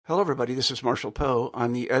Hello, everybody. This is Marshall Poe.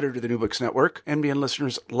 I'm the editor of the New Books Network. NBN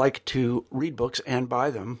listeners like to read books and buy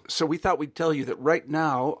them. So we thought we'd tell you that right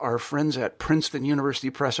now, our friends at Princeton University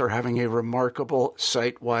Press are having a remarkable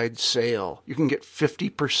site-wide sale. You can get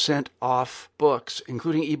 50% off books,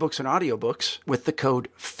 including ebooks and audiobooks, with the code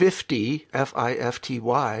 50,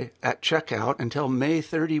 F-I-F-T-Y, at checkout until May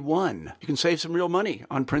 31. You can save some real money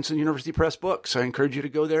on Princeton University Press books. I encourage you to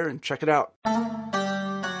go there and check it out.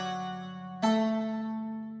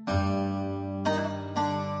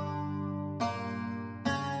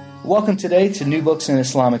 Welcome today to New Books in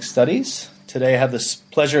Islamic Studies. Today I have the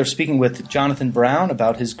pleasure of speaking with Jonathan Brown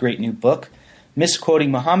about his great new book, Misquoting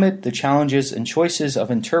Muhammad, The Challenges and Choices of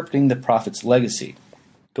Interpreting the Prophet's Legacy.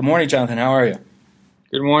 Good morning, Jonathan. How are you?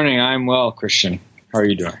 Good morning. I'm well, Christian. How are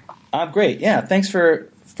you doing? I'm great. Yeah, thanks for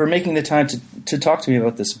making the time to talk to me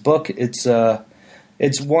about this book.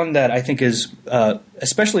 It's one that I think is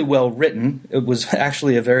especially well written. It was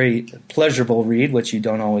actually a very pleasurable read, which you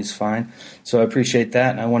don't always find. So I appreciate that,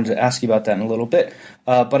 and I wanted to ask you about that in a little bit.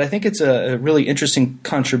 But I think it's a really interesting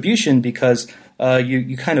contribution because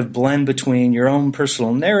you kind of blend between your own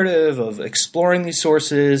personal narrative of exploring these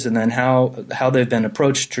sources and then how they've been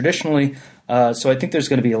approached traditionally. So I think there's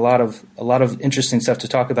going to be a lot of interesting stuff to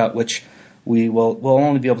talk about, which we'll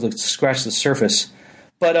only be able to scratch the surface.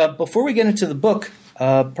 But before we get into the book,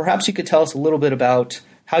 perhaps you could tell us a little bit about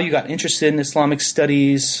how you got interested in Islamic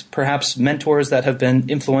studies, perhaps mentors that have been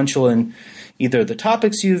influential in either the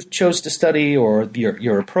topics you've chose to study or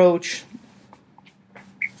your approach.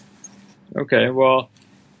 Okay, well,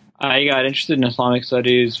 I got interested in Islamic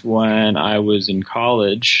studies when I was in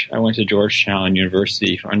college. I went to Georgetown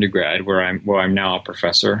University for undergrad, where I'm now a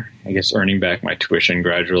professor, I guess earning back my tuition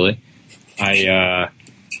gradually.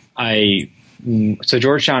 So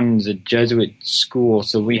Georgetown is a Jesuit school,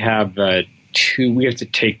 so we have to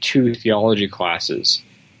take two theology classes.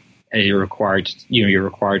 And you're required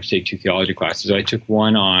to take two theology classes. So I took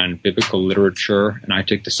one on biblical literature, and I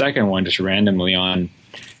took the second one just randomly on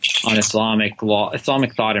Islamic law,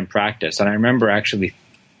 Islamic thought and practice. And I remember actually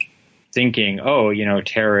thinking,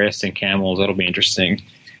 terrorists and camels, that'll be interesting.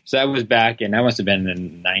 So that must have been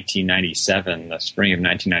in 1997, the spring of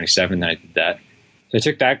 1997 that I did that. So I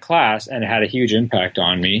took that class, and it had a huge impact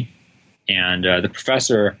on me. And the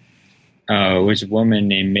professor was a woman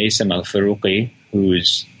named Maysam al-Faruqi,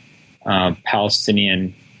 who's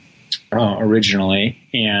Palestinian originally,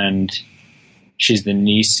 and she's the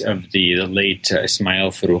niece of the late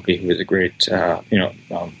Ismail Faruqi, who was a great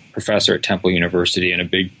professor at Temple University and a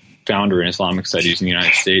big founder in Islamic studies in the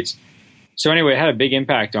United States. So anyway, it had a big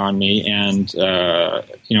impact on me, and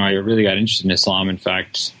I really got interested in Islam. In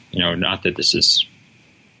fact, not that this is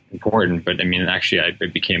important, but I mean, actually, I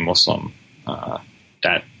became Muslim.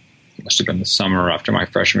 That must have been the summer after my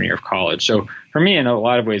freshman year of college. So for me, in a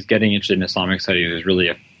lot of ways, getting interested in Islamic studies was really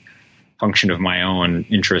a function of my own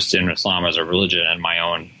interest in Islam as a religion and my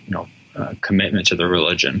own, commitment to the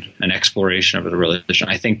religion and exploration of the religion.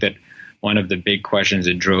 I think that one of the big questions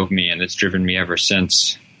that drove me, and it's driven me ever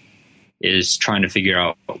since, is trying to figure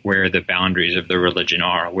out where the boundaries of the religion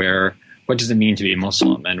are. What does it mean to be a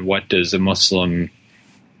Muslim, and what does a Muslim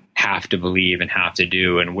have to believe and have to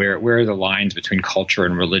do, and where are the lines between culture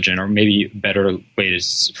and religion? Or maybe a better way to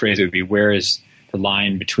phrase it would be, where is the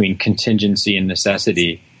line between contingency and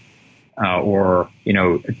necessity, or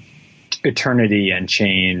eternity and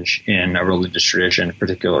change in a religious tradition, in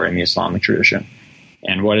particular in the Islamic tradition?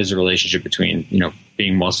 And what is the relationship between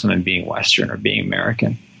being Muslim and being Western or being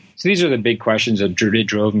American? So these are the big questions that really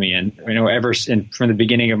drove me. And from the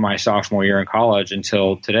beginning of my sophomore year in college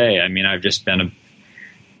until today, I mean, I've just been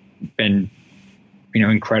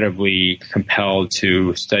incredibly compelled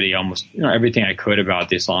to study almost everything I could about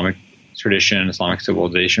the Islamic tradition, Islamic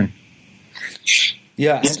civilization.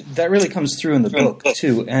 Yeah, and that really comes through in the book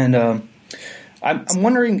too. And I'm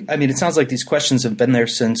wondering. I mean, it sounds like these questions have been there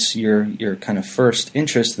since your kind of first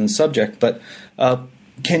interest in the subject. But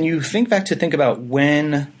can you think about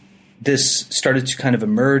when this started to kind of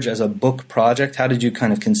emerge as a book project? How did you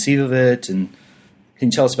kind of conceive of it? And can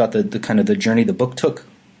you tell us about the kind of the journey the book took?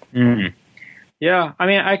 Mm-hmm. Yeah, I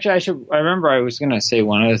mean, actually, I remember I was going to say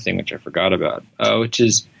one other thing which I forgot about, which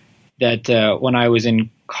is that when I was in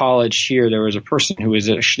college here, there was a person who was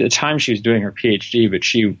at the time she was doing her PhD, but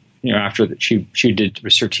she, after that, she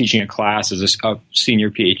was teaching a class as a senior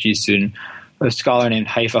PhD student. A scholar named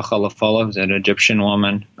Haifa Khalafallah, who's an Egyptian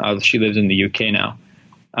woman. She lives in the UK now.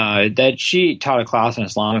 That she taught a class on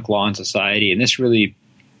Islamic law and society, and this really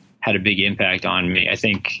had a big impact on me. I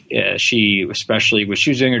think she was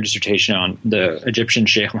doing her dissertation on the Egyptian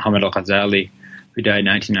Sheikh Muhammad al-Ghazali, who died in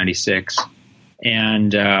 1996.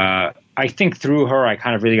 And I I think through her, I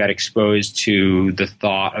kind of really got exposed to the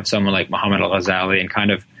thought of someone like Muhammad al-Ghazali and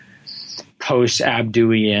kind of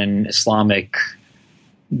post-Abduian Islamic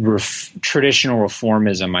traditional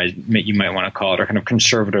reformism, you might want to call it, or kind of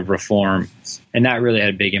conservative reform. And that really had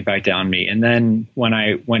a big impact on me. And then when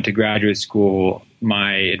I went to graduate school,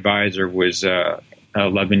 my advisor was a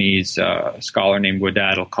Lebanese scholar named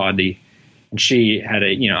Wadad al-Qadi. And she had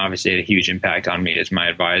obviously had a huge impact on me as my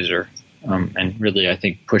advisor. And really, I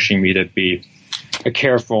think, pushing me to be a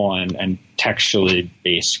careful and textually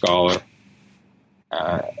based scholar.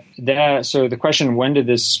 So the question, when did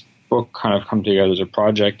this book kind of come together as a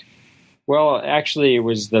project? Well, actually, it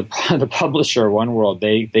was the publisher, One World.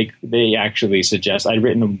 They actually suggest I'd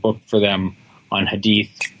written a book for them on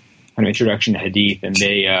Hadith, an introduction to Hadith, and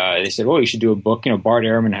they said, "Oh, you should do a book." Bart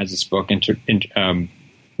Ehrman has this book,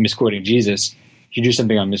 misquoting Jesus. You should do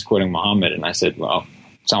something on misquoting Muhammad. And I said, "Well,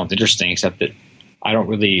 sounds interesting, except that I don't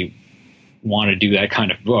really want to do that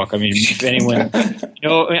kind of book." I mean, if anyone,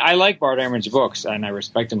 I like Bart Ehrman's books and I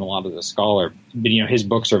respect him a lot as a scholar, but his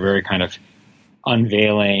books are very kind of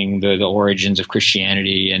unveiling the origins of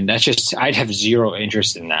Christianity, and that's just, I'd have zero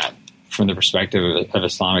interest in that from the perspective of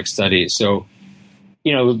Islamic studies. So,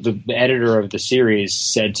 the editor of the series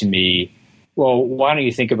said to me, "Well, why don't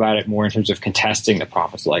you think about it more in terms of contesting the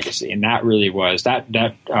Prophet's legacy?" And that really was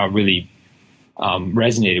really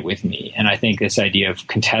resonated with me. And I think this idea of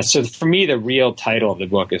contest. So for me, the real title of the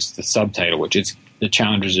book is the subtitle, which is The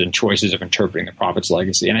Challenges and Choices of Interpreting the Prophet's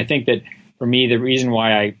Legacy. And I think that for me, the reason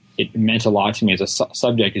why it meant a lot to me as a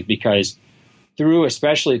subject is because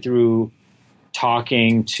especially through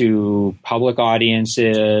talking to public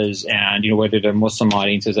audiences and, whether they're Muslim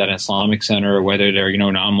audiences at an Islamic center or whether they're,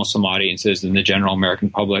 non-Muslim audiences in the general American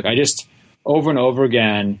public, I just over and over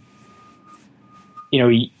again,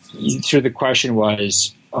 sort of the question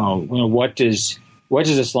was, what does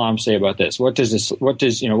Islam say about this? What does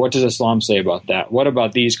Islam say about that? What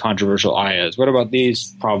about these controversial ayahs? What about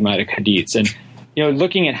these problematic hadiths? And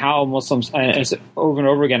looking at how Muslims, over and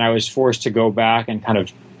over again, I was forced to go back and kind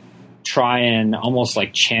of try and almost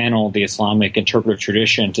like channel the Islamic interpretive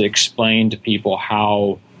tradition to explain to people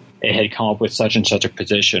how it had come up with such and such a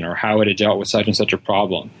position or how it had dealt with such and such a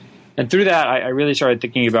problem. And through that, I really started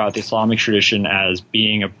thinking about the Islamic tradition as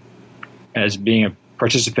being a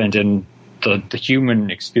participant in the human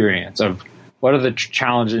experience of what are the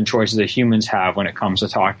challenges and choices that humans have when it comes to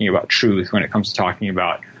talking about truth, when it comes to talking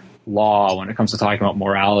about law, when it comes to talking about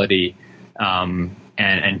morality,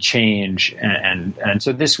 and change. And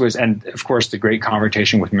so this was, and of course, the great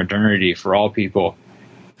confrontation with modernity for all people.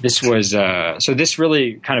 This was, so this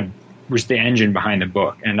really kind of was the engine behind the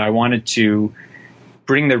book. And I wanted to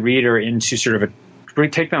bring the reader into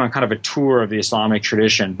take them on kind of a tour of the Islamic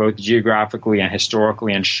tradition, both geographically and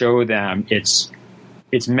historically, and show them its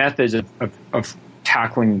methods of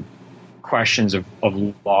tackling questions of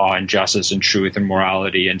law and justice and truth and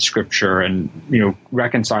morality and scripture, and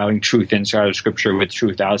reconciling truth inside of scripture with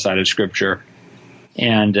truth outside of scripture,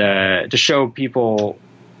 and to show people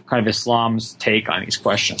kind of Islam's take on these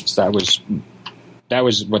questions. That was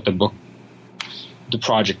what the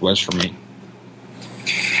project was for me.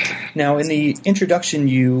 Now, in the introduction,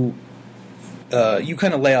 you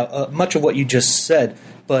kind of lay out much of what you just said,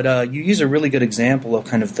 but you use a really good example of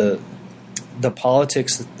kind of the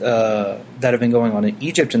politics that have been going on in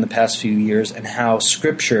Egypt in the past few years, and how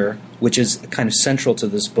Scripture, which is kind of central to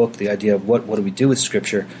this book, the idea of what do we do with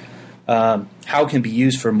Scripture, how it can be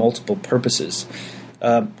used for multiple purposes.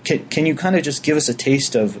 Can you kind of just give us a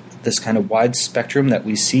taste of this kind of wide spectrum that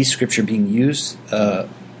we see Scripture being used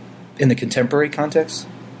in the contemporary context?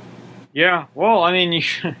 Yeah, well, I mean, you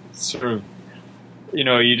sort of,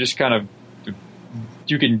 you just kind of,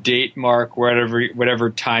 you can date mark whatever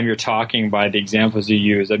time you're talking by the examples you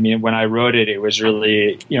use. I mean, when I wrote it, it was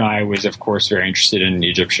really, I was, of course, very interested in the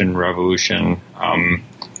Egyptian revolution,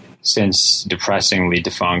 since depressingly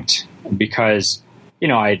defunct, because,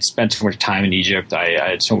 I had spent so much time in Egypt. I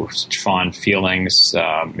had so much fond feelings,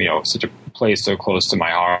 such a place so close to my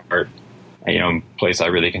heart. Place I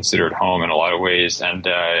really considered home in a lot of ways. And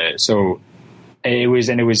so it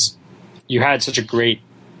was, you had such a great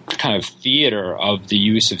kind of theater of the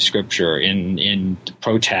use of Scripture in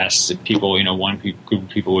protests. People, one group of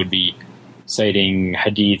people would be citing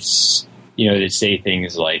hadiths, that say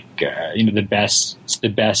things like,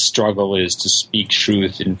 the best struggle is to speak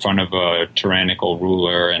truth in front of a tyrannical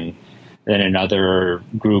ruler. And then another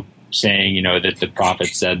group saying, that the Prophet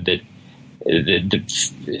said that the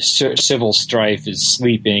civil strife is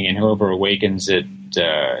sleeping, and whoever awakens it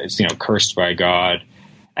is, cursed by God.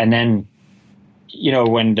 And then,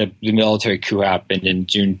 when the military coup happened in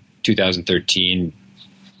June 2013,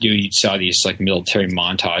 you saw these like military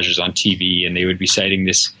montages on TV, and they would be citing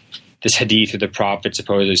this hadith where the Prophet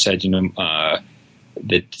supposedly said,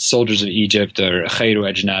 that soldiers of Egypt are khayru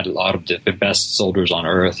ajnad al-ard, the best soldiers on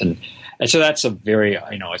earth, and so that's a very,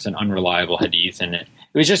 it's an unreliable hadith, and it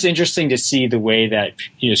was just interesting to see the way that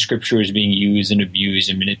scripture is being used and abused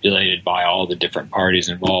and manipulated by all the different parties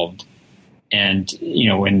involved, and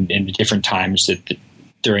in the different times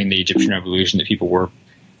during the Egyptian Revolution that people were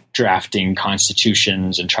drafting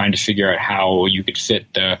constitutions and trying to figure out how you could fit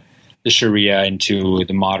the Sharia into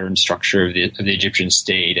the modern structure of the Egyptian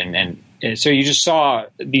state, and so you just saw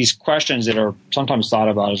these questions that are sometimes thought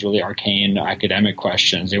about as really arcane academic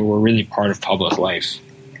questions. They were really part of public life.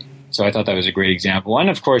 So I thought that was a great example.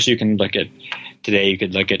 And of course, you could look at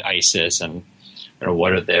ISIS and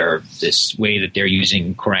what are this way that they're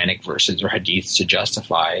using Quranic verses or hadiths to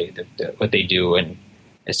justify what they do, and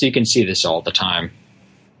so you can see this all the time.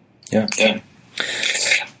 Yeah.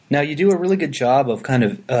 Now you do a really good job of kind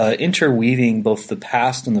of interweaving both the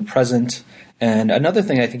past and the present. And another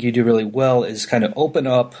thing I think you do really well is kind of open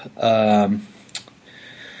up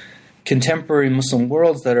contemporary Muslim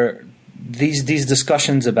worlds that are these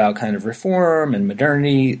discussions about kind of reform and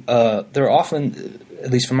modernity. They're often,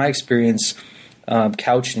 at least from my experience,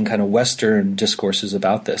 couched in kind of Western discourses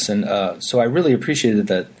about this. And so I really appreciated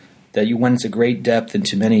that you went into great depth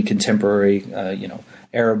into many contemporary,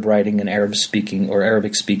 Arab writing and Arab speaking or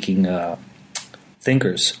Arabic speaking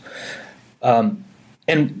thinkers.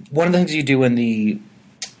 And one of the things you do in the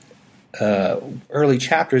early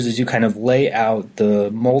chapters is you kind of lay out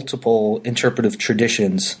the multiple interpretive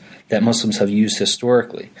traditions that Muslims have used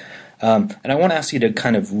historically. And I want to ask you to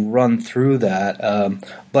kind of run through that,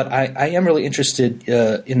 but I am really interested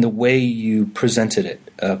in the way you presented it,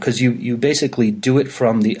 because you basically do it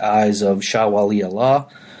from the eyes of Shah Wali Allah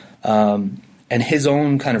and his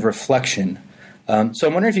own kind of reflection. So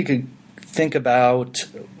I'm wondering if you could think about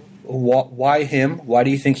why him? Why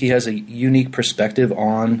do you think he has a unique perspective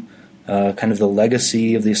on kind of the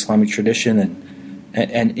legacy of the Islamic tradition,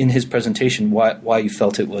 and in his presentation, why you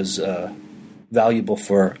felt it was valuable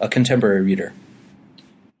for a contemporary reader?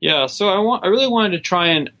 Yeah, so I really wanted to try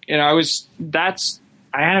and I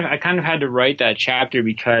kind of had to write that chapter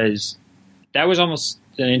because that was almost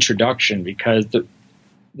an introduction, because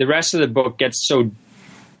the rest of the book gets so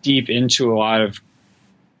deep into a lot of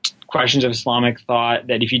questions of Islamic thought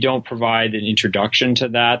that if you don't provide an introduction to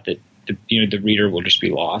that the reader will just be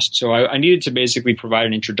lost. So I needed to basically provide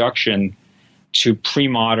an introduction to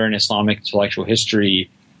pre-modern Islamic intellectual history,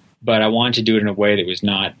 but I wanted to do it in a way that was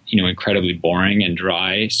not, incredibly boring and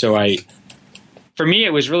dry. So for me,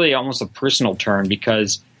 it was really almost a personal turn,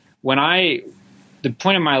 because the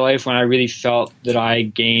point in my life when I really felt that I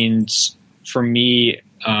gained, for me,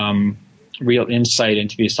 real insight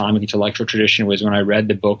into the Islamic intellectual tradition was when I read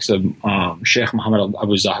the books of Sheikh Muhammad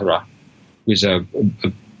Abu Zahra, who's a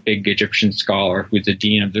big Egyptian scholar, who's the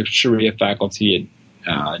dean of the Sharia faculty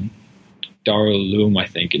at Darul Uloom, I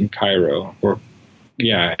think, in Cairo.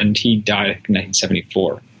 And he died in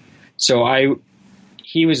 1974. So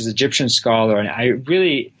he was an Egyptian scholar, and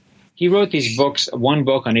he wrote these books, one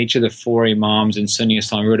book on each of the four Imams in Sunni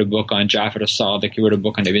Islam. He wrote a book on Ja'far al-Sadiq, he wrote a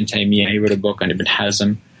book on Ibn Taymiyyah, he wrote a book on Ibn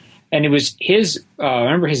Hazm. And it was I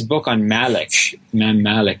remember his book on Imam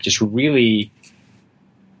Malik, just really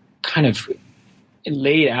kind of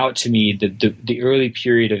laid out to me the early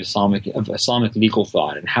period of Islamic legal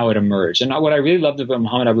thought and how it emerged. And what I really loved about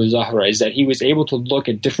Muhammad Abu Zahra is that he was able to look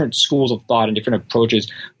at different schools of thought and different approaches,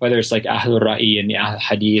 whether it's like Ahlul Ra'i and the Ahl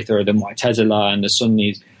Hadith or the Mu'tazila and the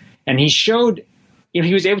Sunnis. And he showed,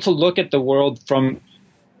 he was able to look at the world from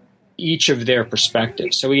each of their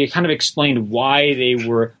perspectives. So he kind of explained why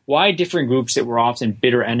different groups that were often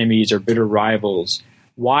bitter enemies or bitter rivals,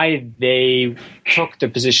 why they took the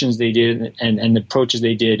positions they did and the approaches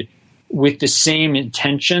they did with the same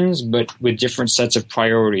intentions, but with different sets of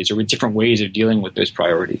priorities or with different ways of dealing with those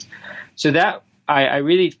priorities. So that I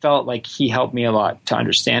really felt like he helped me a lot to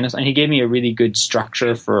understand this, and he gave me a really good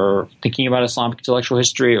structure for thinking about Islamic intellectual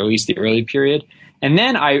history, or at least the early period. And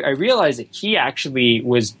then I realized that he actually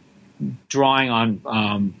was drawing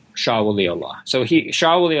on Shah Wali Allah. So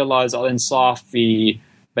Shah Wali Allah's Al-Insaf fi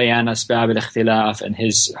Bayan Asbab al-Ikhtilaf and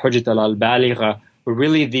his Hujjat al-Baligha were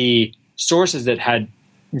really the sources that had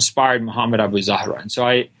inspired Muhammad Abu Zahra. And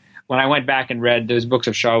so when I went back and read those books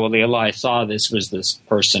of Shah Wali Allah, I saw this was this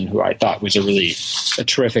person who I thought was a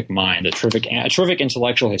terrific mind, a terrific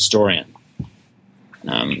intellectual historian.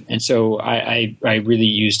 And so I really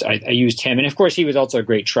used him, and of course he was also a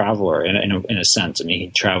great traveler in a sense. I mean, he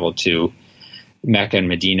traveled to Mecca and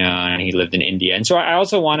Medina, and he lived in India. And so I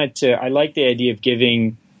also I liked the idea of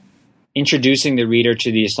giving introducing the reader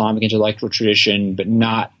to the Islamic intellectual tradition, but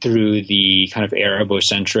not through the kind of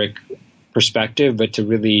Arabo-centric perspective, but to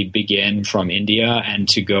really begin from India and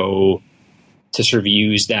to go to sort of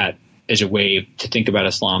use that as a way to think about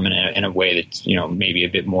Islam in a way that's, maybe a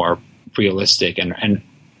bit more realistic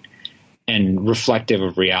and reflective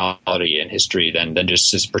of reality and history than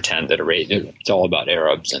just pretend that it's all about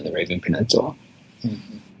Arabs and the Arabian Peninsula.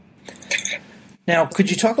 Mm-hmm. Now, could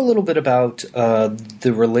you talk a little bit about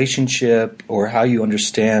the relationship or how you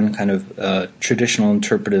understand kind of traditional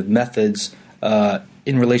interpretive methods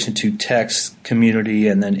in relation to text, community,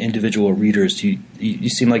 and then individual readers? You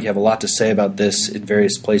seem like you have a lot to say about this in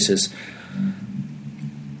various places.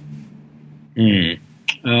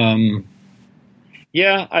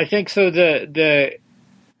 Yeah, I think so.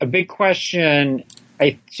 A big question.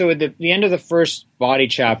 So at the end of the first body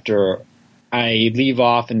chapter, I leave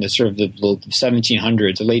off in the sort of the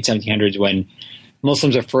 1700s, the late 1700s, when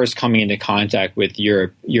Muslims are first coming into contact with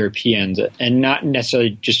Europeans, and not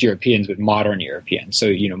necessarily just Europeans, but modern Europeans.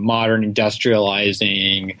 So, modern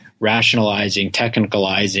industrializing, rationalizing,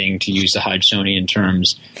 technicalizing, to use the Hodgsonian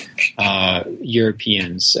terms,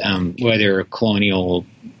 Europeans,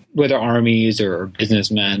 whether armies or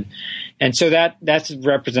businessmen. And so that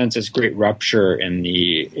represents this great rupture in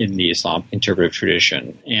the Islamic interpretive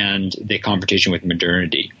tradition and the confrontation with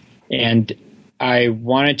modernity. And I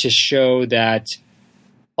wanted to show that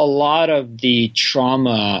a lot of the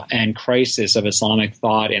trauma and crisis of Islamic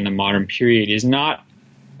thought in the modern period is not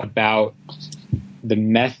about the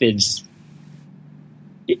methods.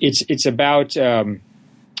 It's about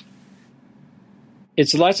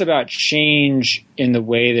it's less about change in the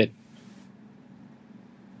way that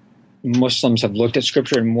Muslims have looked at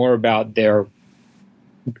Scripture and more about their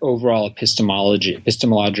overall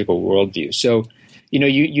epistemological worldview. So,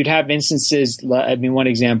 you'd have instances. I mean, one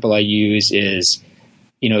example I use is,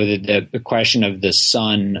 the question of the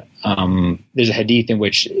sun. There's a hadith in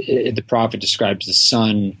which the Prophet describes the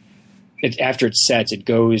sun. After it sets, it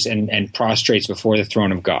goes and prostrates before the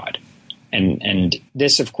throne of God. And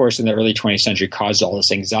this, of course, in the early 20th century caused all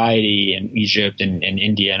this anxiety in Egypt and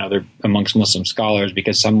India and amongst Muslim scholars,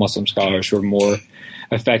 because some Muslim scholars who are more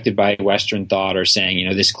affected by Western thought are saying,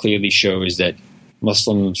 this clearly shows that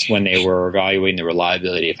Muslims, when they were evaluating the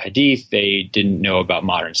reliability of hadith, they didn't know about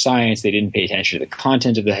modern science. They didn't pay attention to the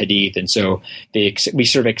content of the hadith. And so we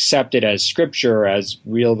sort of accepted as scripture, as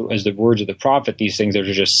real as the words of the Prophet, these things that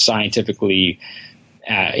are just scientifically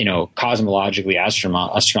cosmologically,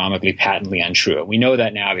 astronomically, patently untrue. We know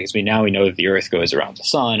that now because we know that the Earth goes around the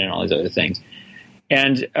sun and all these other things.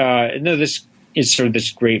 And this is sort of this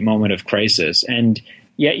great moment of crisis. And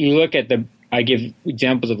yet you look at I give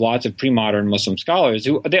examples of lots of pre-modern Muslim scholars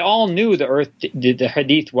who they all knew the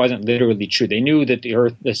hadith wasn't literally true. They knew that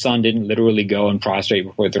the sun didn't literally go and prostrate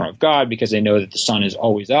before the throne of God, because they know that the sun is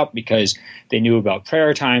always up, because they knew about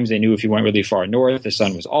prayer times. They knew if you went really far north, the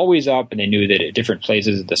sun was always up, and they knew that at different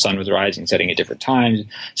places the sun was rising, setting at different times.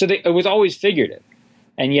 So it was always figurative.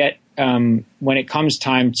 And yet, when it comes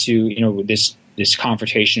time to this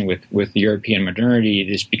confrontation with European modernity,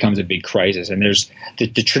 this becomes a big crisis. And there's the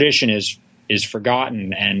tradition is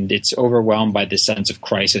forgotten, and it's overwhelmed by this sense of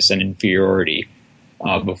crisis and inferiority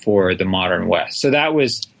before the modern West. So that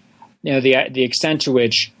was, the extent to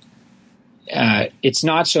which it's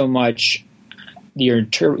not so much your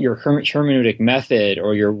hermeneutic method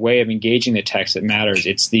or your way of engaging the text that matters.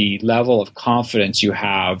 It's the level of confidence you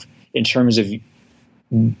have in terms of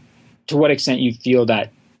to what extent you feel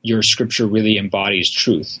that your scripture really embodies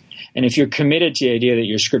truth. And if you're committed to the idea that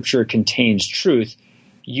your scripture contains truth,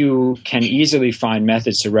 you can easily find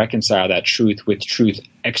methods to reconcile that truth with truth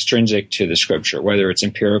extrinsic to the scripture, whether it's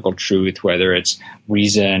empirical truth, whether it's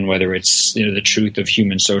reason, whether it's the truth of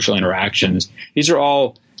human social interactions. These are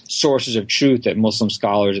all sources of truth that Muslim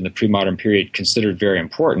scholars in the pre-modern period considered very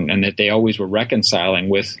important, and that they always were reconciling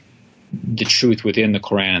with the truth within the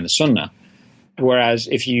Quran and the Sunnah. Whereas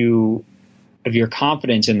if your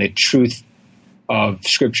confidence in the truth of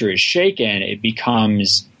scripture is shaken, it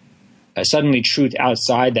becomes suddenly truth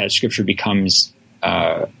outside that scripture becomes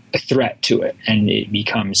a threat to it, and it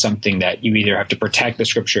becomes something that you either have to protect the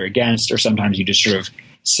scripture against, or sometimes you just sort of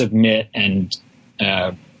submit and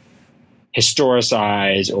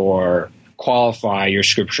historicize or qualify your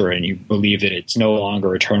scripture, and you believe that it's no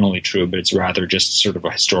longer eternally true, but it's rather just sort of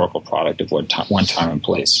a historical product of one time and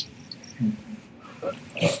place.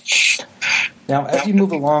 Now, as you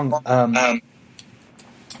move along,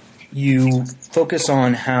 you focus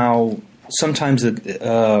on how sometimes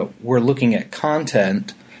we're looking at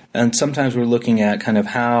content, and sometimes we're looking at kind of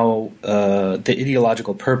how the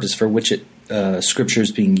ideological purpose for which Scripture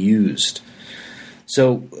is being used.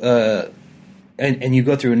 So, and you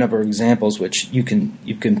go through a number of examples, which you can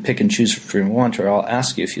pick and choose if you want, or I'll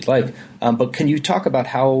ask you if you'd like. But can you talk about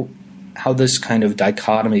how this kind of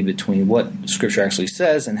dichotomy between what Scripture actually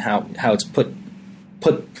says and how it's put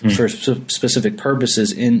for specific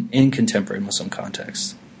purposes in contemporary Muslim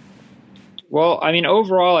contexts? Well, I mean,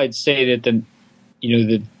 overall, I'd say that the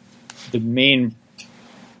main,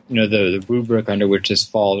 the rubric under which this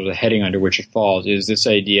falls, or the heading under which it falls, is this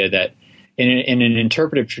idea that in an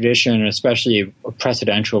interpretive tradition, and especially a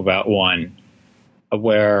precedential one,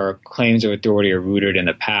 where claims of authority are rooted in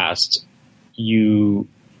the past, the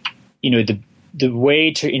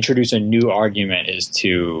way to introduce a new argument is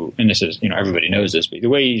to, and this is, everybody knows this, but the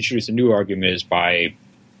way you introduce a new argument is by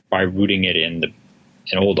rooting it in an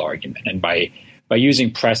old argument, and by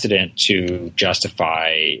using precedent to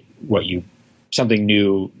justify something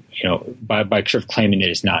new, by sort of claiming that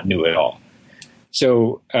it's not new at all.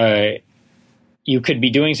 So you could be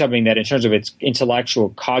doing something that, in terms of its intellectual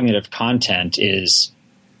cognitive content,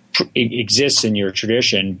 exists in your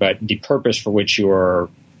tradition, but the purpose for which you're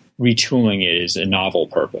retooling it is a novel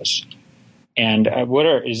purpose. And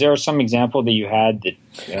is there some example that you had that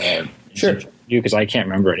sure, because I can't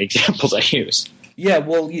remember any examples I use. Yeah,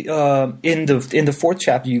 well, in the fourth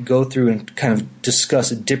chapter, you go through and kind of discuss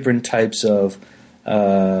different types of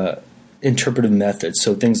interpretive methods.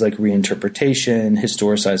 So things like reinterpretation,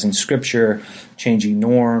 historicizing Scripture, changing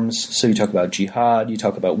norms. So you talk about jihad, you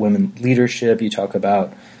talk about women leadership, you talk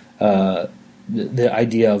about the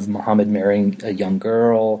idea of Muhammad marrying a young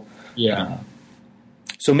girl. Yeah.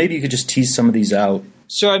 So maybe you could just tease some of these out.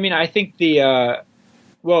 So, I mean, I think I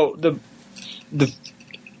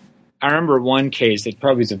remember one case that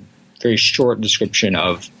probably is a very short description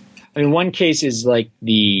of. I mean, one case is like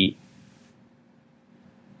the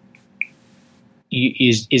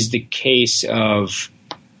case of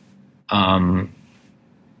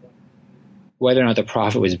whether or not the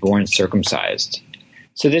prophet was born circumcised.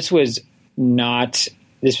 So this was not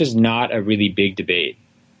a really big debate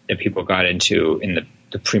that people got into in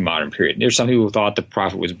the pre-modern period. There's some people who thought the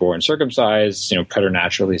prophet was born circumcised,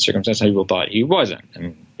 preternaturally circumcised. Some people thought he wasn't,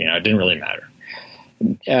 and it didn't really matter.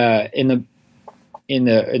 In the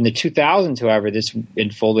 2000s, however, this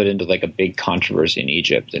unfolded into like a big controversy in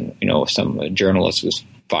Egypt, and some journalist was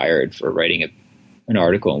fired for writing an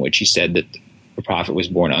article in which he said that the prophet was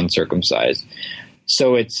born uncircumcised.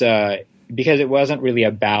 So it's because it wasn't really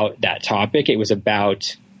about that topic; it was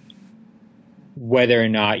about whether or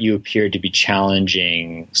not you appeared to be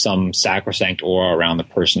challenging some sacrosanct aura around the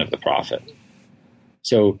person of the prophet.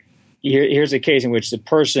 So here's a case in which the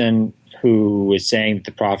person who was saying that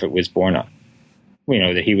the prophet was born,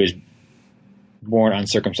 that he was born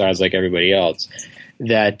uncircumcised like everybody else,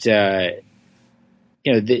 that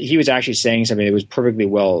he was actually saying something that was perfectly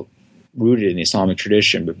well rooted in the Islamic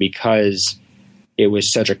tradition, but because it was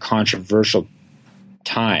such a controversial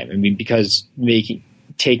time, I mean, because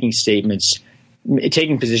taking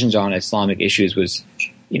positions on Islamic issues was,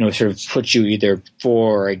 sort of puts you either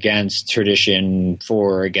for or against tradition,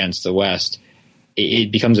 for or against the West.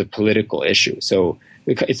 It becomes a political issue. So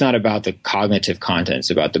it's not about the cognitive content; it's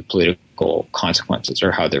about the political consequences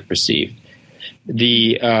or how they're perceived.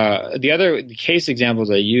 The other case examples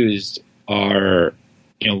I used are,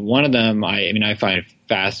 one of them I find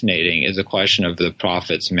fascinating is the question of the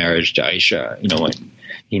Prophet's marriage to Aisha. When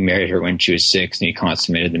he married her when she was 6 and he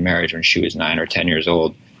consummated the marriage when she was 9 or 10 years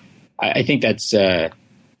old. I think that's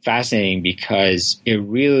fascinating because it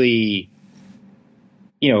really,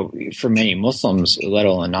 for many Muslims, let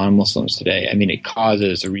alone non-Muslims today, I mean, it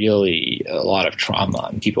causes really a lot of trauma.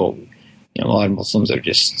 And people, a lot of Muslims are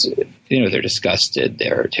just, they're disgusted,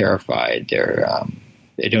 they're terrified,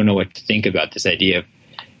 they don't know what to think about this idea of,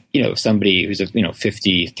 somebody who's a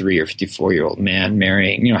 53 or 54-year-old man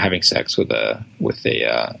marrying, having sex with a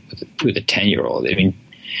 10-year-old. I mean,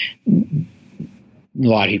 a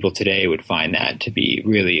lot of people today would find that to be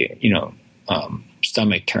really,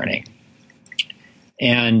 stomach turning.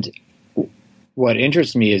 And what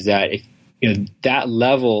interests me is that if that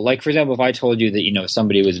level, like for example, if I told you that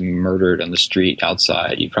somebody was murdered on the street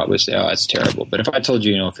outside, you'd probably say, "Oh, that's terrible." But if I told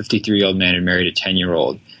you, a 53-year-old man had married a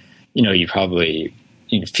 10-year-old, you probably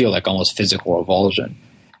feel like almost physical revulsion.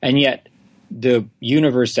 And yet the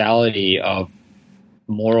universality of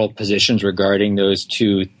moral positions regarding those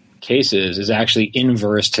two cases is actually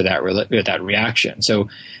inverse to that reaction. So,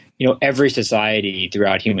 every society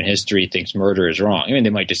throughout human history thinks murder is wrong. I mean, they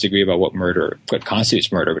might disagree about what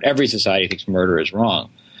constitutes murder, but every society thinks murder is wrong.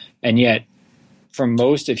 And yet, for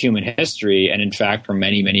most of human history, and in fact, for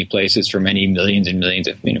many, many places, for many millions and millions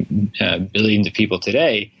of billions of people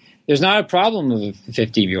today, there's not a problem if a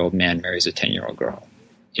 50-year-old man marries a 10-year-old girl.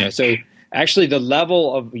 So actually the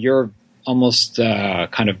level of your almost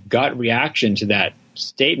kind of gut reaction to that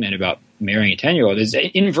statement about marrying a 10-year-old is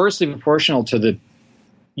inversely proportional to the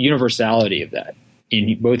universality of that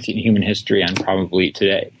in both in human history and probably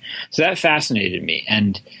today. So that fascinated me.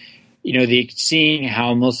 And, seeing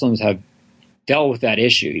how Muslims have dealt with that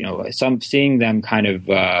issue, seeing them kind of,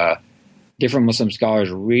 different Muslim scholars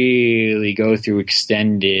really go through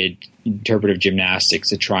extended interpretive gymnastics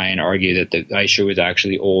to try and argue that the Aisha was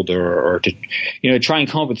actually older, or to, try and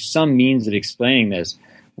come up with some means of explaining this.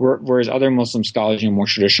 Whereas other Muslim scholars, more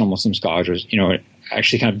traditional Muslim scholars,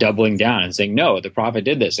 actually kind of doubling down and saying, no, the Prophet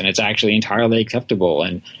did this, and it's actually entirely acceptable.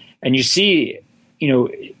 And you see,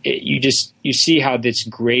 you see how this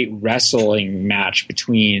great wrestling match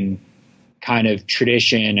between kind of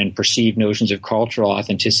tradition and perceived notions of cultural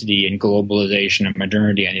authenticity and globalization and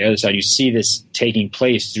modernity on the other side. You see this taking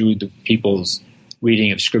place through the people's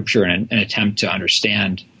reading of Scripture and an attempt to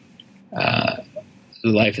understand the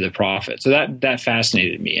life of the Prophet. So that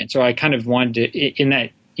fascinated me. And so I kind of wanted to,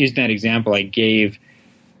 using that example, I gave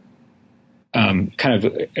kind of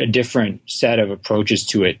a different set of approaches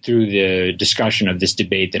to it through the discussion of this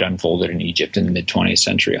debate that unfolded in Egypt in the mid-20th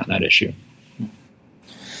century on that issue.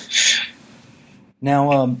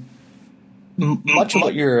 Now, much of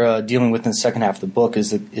what you're dealing with in the second half of the book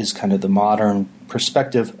is kind of the modern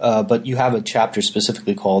perspective, but you have a chapter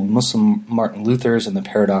specifically called Muslim Martin Luthers and the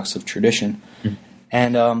Paradox of Tradition. Mm-hmm.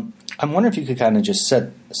 And I'm wondering if you could kind of just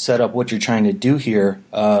set up what you're trying to do here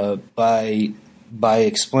by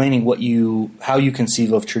explaining how you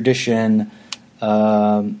conceive of tradition,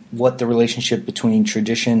 what the relationship between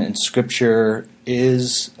tradition and Scripture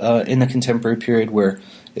is in the contemporary period, where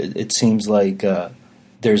it seems like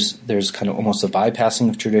there's kind of almost a bypassing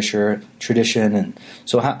of tradition, and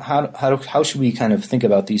so how should we kind of think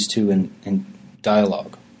about these two in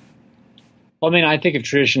dialogue? Well, I mean, I think of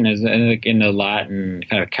tradition as in the Latin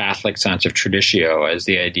kind of Catholic sense of traditio, as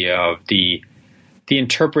the idea of the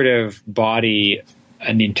interpretive body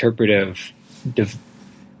and the interpretive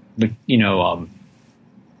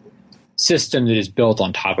system that is built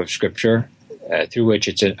on top of Scripture, through which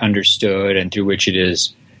it's understood and through which it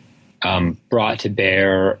is brought to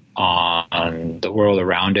bear on the world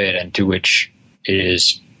around it, and to which it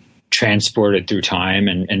is transported through time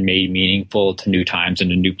and made meaningful to new times and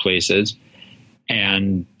to new places,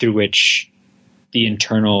 and through which the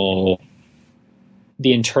internal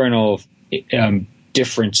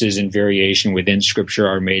differences and variation within Scripture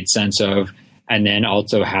are made sense of, and then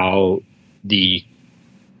also how the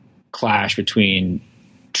clash between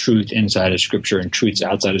truth inside of Scripture and truths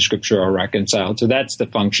outside of Scripture are reconciled. So that's the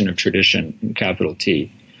function of tradition, capital T.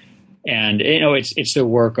 And it's the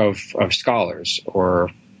work of scholars or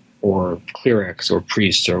clerics or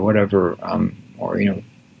priests or whatever,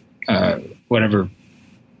 whatever,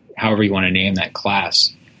 however you want to name that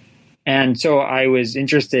class. And so I was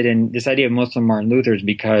interested in this idea of Muslim Martin Luther's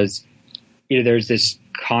because there's this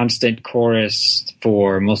constant chorus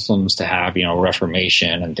for Muslims to have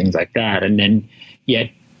Reformation and things like that, and then yet,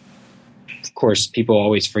 of course, people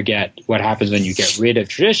always forget what happens when you get rid of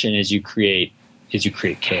tradition is you create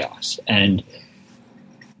chaos. And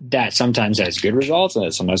that sometimes has good results and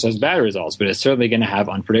it sometimes has bad results, but it's certainly going to have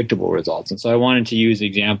unpredictable results. And so I wanted to use the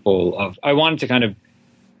example of, I wanted to kind of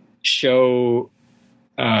show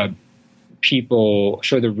the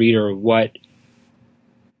reader what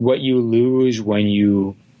you lose when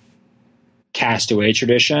you cast away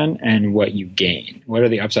tradition and what you gain. What are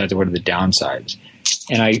the upsides and what are the downsides?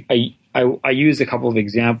 And I used a couple of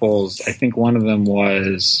examples. I think one of them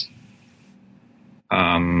was,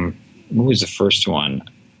 what was the first one?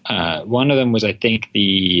 One of them was, I think,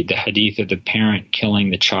 the hadith of the parent killing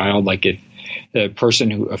the child. Like if the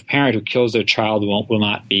parent who kills their child will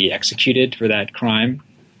not be executed for that crime,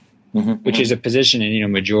 which is a position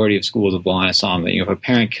in majority of schools of law in Islam. That if a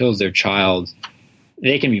parent kills their child,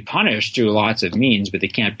 they can be punished through lots of means, but they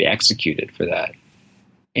can't be executed for that.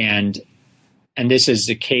 And this is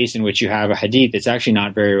the case in which you have a hadith that's actually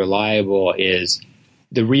not very reliable. Its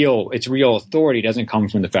real authority doesn't come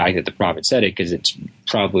from the fact that the Prophet said it, because it's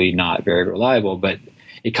probably not very reliable, but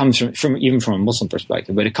it comes from even from a Muslim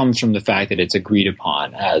perspective, but it comes from the fact that it's agreed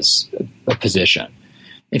upon as a position.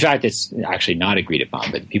 In fact, it's actually not agreed upon,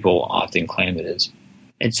 but people often claim it is.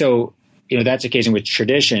 And so, that's a case in which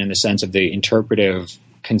tradition, in the sense of the interpretive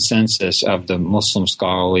consensus of the Muslim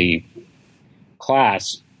scholarly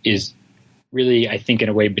class, is really, I think, in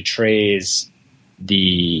a way betrays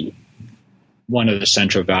one of the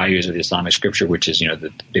central values of the Islamic Scripture, which is,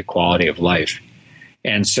 the quality of life.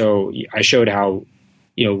 And so I showed how,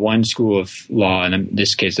 one school of law, and in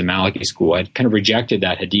this case, the Maliki school, had kind of rejected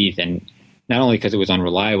that hadith, and not only because it was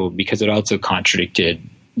unreliable, because it also contradicted,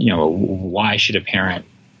 why should a parent,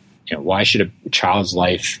 why should a child's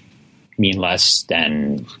life mean less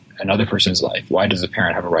than another person's life? Why does a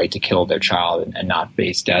parent have a right to kill their child and not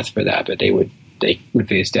face death for that, but they would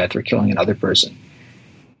face death for killing another person?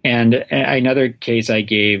 And another case I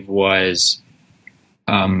gave was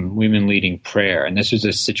women leading prayer, and this was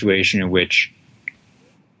a situation in which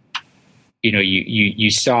you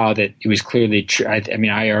saw that it was clearly true.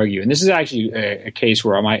 I argue, and this is actually a case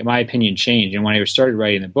where my opinion changed. And when I started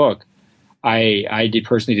writing the book, I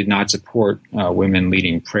personally did not support women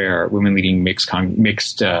leading prayer, women leading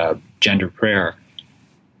mixed gender prayer.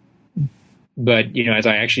 But as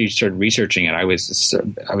I actually started researching it, I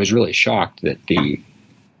was really shocked that the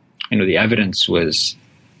evidence was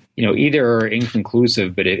either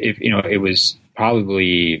inconclusive, but it was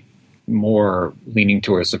probably more leaning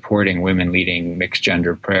towards supporting women leading mixed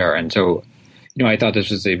gender prayer. And so, I thought this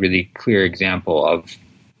was a really clear example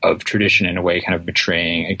of tradition in a way, kind of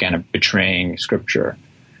betraying scripture.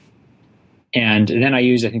 And then I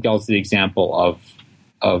used, I think, also the example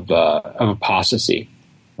of apostasy,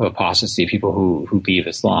 people who leave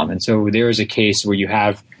Islam. And so there is a case where you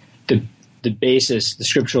have the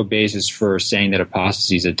scriptural basis for saying that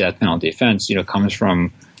apostasy is a death penalty offense, comes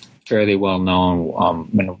from fairly well-known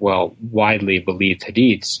and widely believed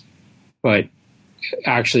hadiths. But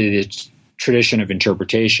actually the tradition of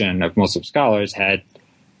interpretation of Muslim scholars had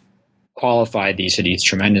qualified these hadiths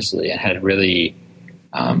tremendously and had really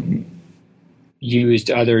used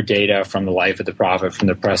other data from the life of the Prophet, from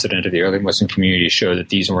the precedent of the early Muslim community, to show that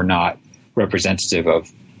these were not representative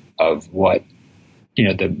of what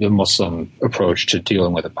the Muslim approach to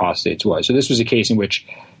dealing with apostates was. So this was a case in which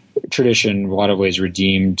tradition, in a lot of ways,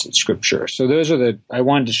 redeemed scripture. So I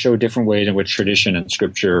wanted to show different ways in which tradition and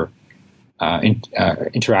scripture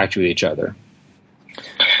interact with each other.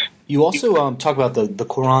 You also talk about the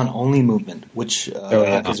Quran only movement, which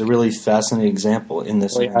is a really fascinating example in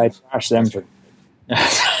this. I trashed them for.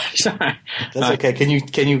 Sorry. That's okay. Can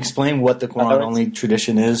you explain what the Quran only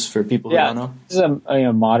tradition is for people who don't know? This is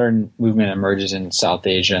a modern movement that emerges in South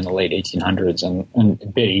Asia in the late 1800s and a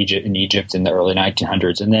bit in Egypt in the early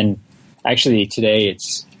 1900s, and then actually today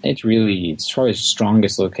it's probably its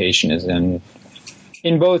strongest location is in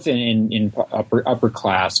upper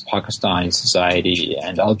class Pakistani society,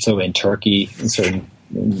 and also in Turkey,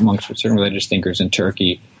 amongst certain religious thinkers in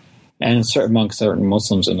Turkey, and amongst certain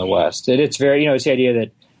Muslims in the West. It's very, it's the idea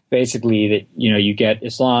that basically that, you get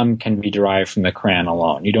Islam can be derived from the Quran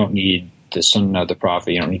alone. You don't need the Sunnah of the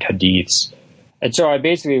Prophet. You don't need hadiths. And so I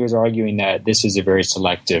basically was arguing that this is an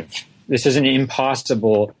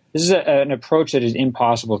approach that is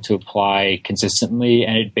impossible to apply consistently,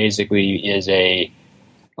 and it basically is a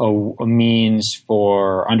means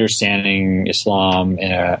for understanding Islam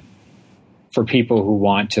for people who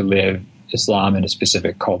want to live Islam in a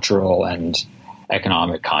specific cultural and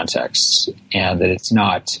economic context, and that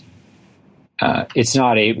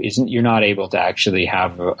you're not able to actually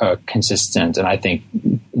have a consistent and I think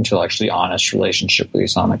intellectually honest relationship with the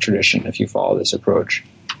Islamic tradition if you follow this approach.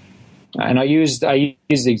 And I used the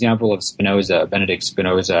example of Benedict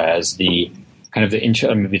Spinoza, as the kind of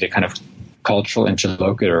cultural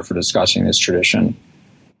interlocutor for discussing this tradition.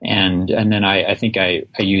 And then I think I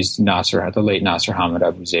used the late Nasser Hamid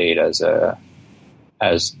Abu Zaid as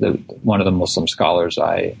one of the Muslim scholars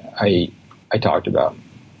I talked about.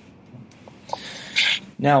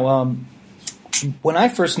 Now, when I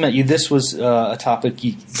first met you, this was a topic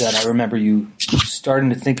that I remember you starting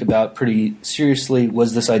to think about pretty seriously,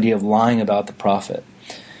 was this idea of lying about the Prophet.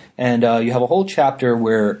 And you have a whole chapter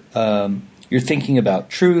where you're thinking about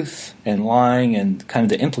truth and lying and kind of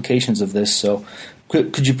the implications of this. So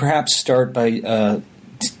could you perhaps start by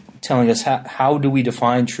telling us how do we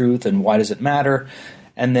define truth and why does it matter?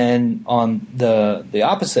 And then on the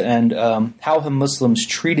opposite end, how have Muslims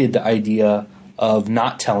treated the idea of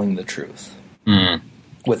not telling the truth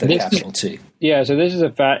with a capital T? Yeah, so this is a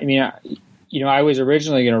fact. I mean, I was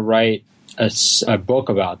originally going to write a book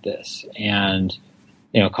about this, and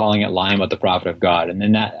calling it "Lying About the Prophet of God," and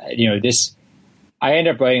then I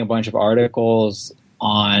ended up writing a bunch of articles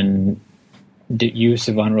on the use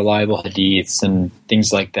of unreliable hadiths and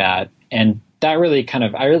things like that, and that really kind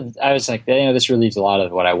of I was like, this really is a lot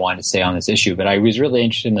of what I wanted to say on this issue, but I was really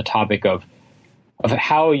interested in the topic of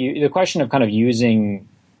how the question of kind of using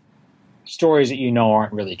stories that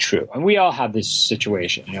aren't really true. And we all have this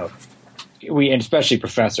situation, and especially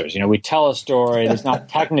professors, we tell a story that's not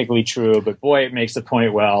technically true, but boy, it makes the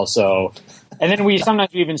point well. So And then we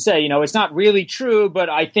sometimes even say, it's not really true, but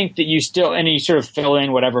I think that you still, and you sort of fill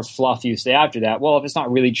in whatever fluff you say after that. Well, if it's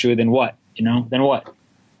not really true, then what? Then what?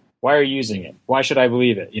 Why are you using it? Why should I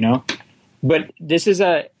believe it? But this is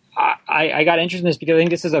I got interested in this because I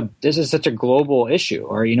think this is such a global issue,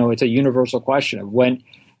 or it's a universal question of when,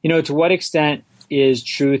 to what extent is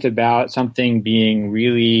truth about something being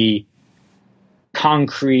really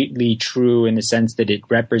concretely true in the sense that it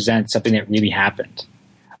represents something that really happened,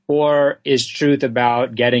 or is truth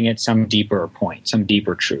about getting at some deeper point, some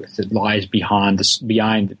deeper truth that lies behind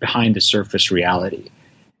the surface reality?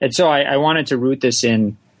 And so I wanted to root this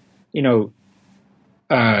in, not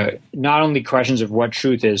only questions of what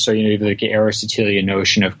truth is, so like the Aristotelian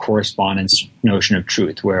notion of correspondence, notion of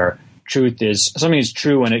truth, where truth is something is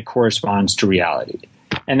true when it corresponds to reality,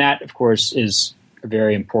 and that, of course, is a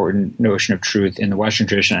very important notion of truth in the Western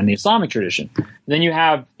tradition and the Islamic tradition. Then you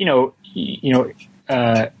have, the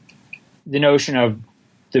notion of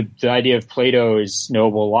the idea of Plato's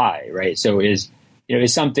noble lie, right? So is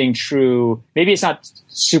something true? Maybe it's not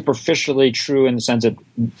superficially true in the sense it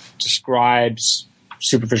describes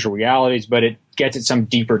superficial realities, but it gets at some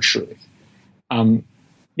deeper truth.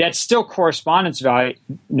 That's still correspondence value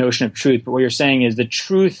notion of truth, but what you're saying is the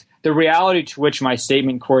truth, the reality to which my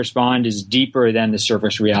statement corresponds is deeper than the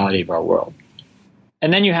surface reality of our world.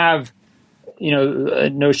 And then you have, a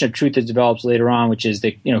notion of truth that develops later on, which is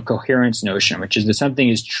the, coherence notion, which is that something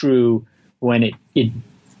is true when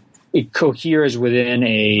it coheres within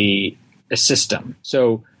a system.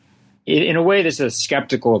 So in a way, this is a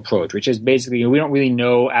skeptical approach, which is basically we don't really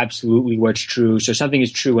know absolutely what's true. So something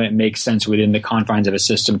is true when it makes sense within the confines of a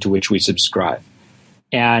system to which we subscribe.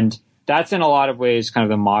 And that's in a lot of ways kind of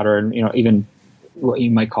the modern, even what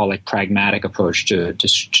you might call like pragmatic approach to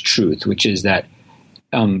truth, which is that,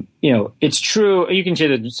 it's true. You can say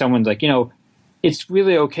that someone's like, it's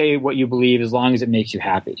really okay what you believe as long as it makes you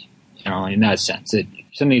happy, in that sense. That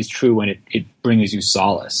something is true when it brings you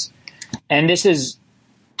solace. And this is,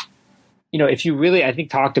 if you really, I think,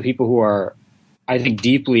 talk to people who are, I think,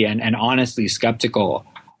 deeply and honestly skeptical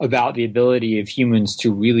about the ability of humans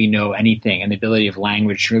to really know anything and the ability of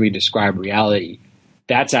language to really describe reality,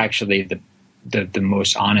 that's actually the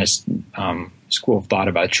most honest school of thought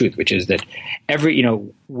about truth, which is that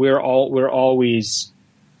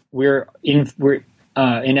we're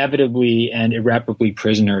inevitably and irreparably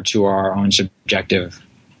prisoner to our own subjective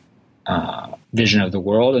vision of the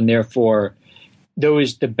world, and therefore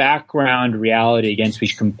the background reality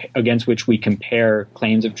against which we compare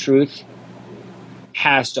claims of truth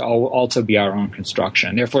has to also be our own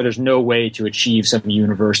construction. Therefore, there's no way to achieve some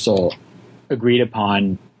universal, agreed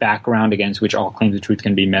upon background against which all claims of truth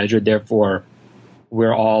can be measured. Therefore,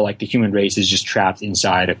 we're all, like the human race, is just trapped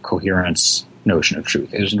inside a coherence notion of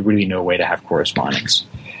truth. There's really no way to have correspondence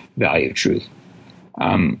value of truth.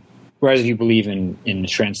 Whereas if you believe in the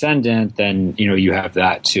transcendent, then you have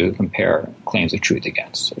that to compare claims of truth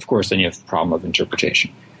against. Of course, then you have the problem of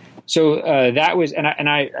interpretation. So that was, and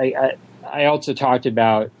I also talked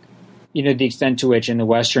about the extent to which in the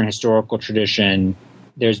Western historical tradition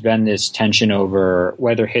there's been this tension over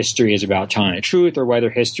whether history is about telling the truth or whether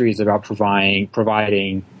history is about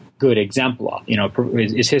providing good exemplar.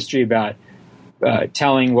 Is history about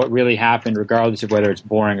telling what really happened, regardless of whether it's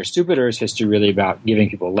boring or stupid, or is history really about giving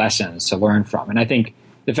people lessons to learn from? And I think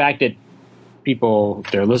the fact that people,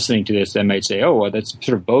 if they're listening to this, they might say, oh, well, that's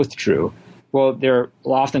sort of both true. Well,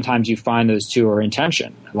 oftentimes you find those two are in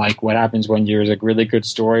tension. Like what happens when there's a really good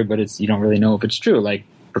story, but you don't really know if it's true, like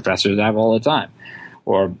professors have all the time.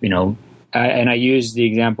 Or, and I use the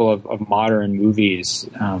example of modern movies,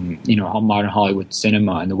 modern Hollywood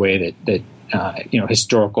cinema, and the way that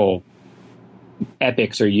historical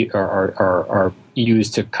epics are used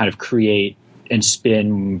to kind of create and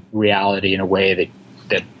spin reality in a way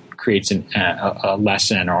that creates a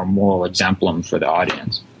lesson or a moral exemplum for the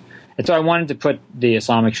audience. And so I wanted to put the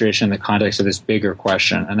Islamic tradition in the context of this bigger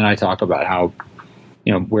question, and then I talk about how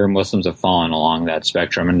where Muslims have fallen along that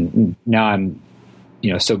spectrum. And now I'm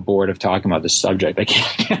so bored of talking about this subject, I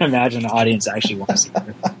can't imagine the audience actually wants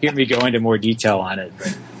to hear me go into more detail on it.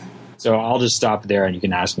 But, so I'll just stop there, and you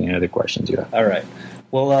can ask me any other questions you have. All right.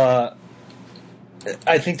 Well,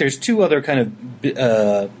 I think there's two other kind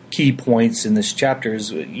of key points in this chapter.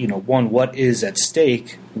 Is, one, what is at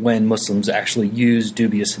stake when Muslims actually use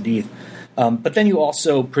dubious hadith? But then you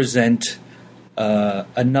also present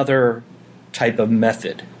another type of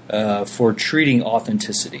method for treating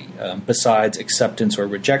authenticity. Besides acceptance or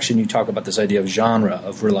rejection, you talk about this idea of genre,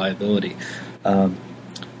 of reliability.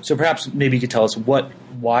 So perhaps maybe you could tell us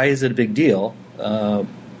why is it a big deal,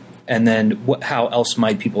 and then how else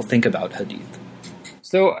might people think about hadith?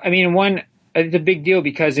 So, I mean, one it's a big deal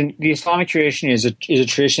because in the Islamic tradition is a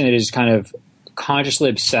tradition that is kind of consciously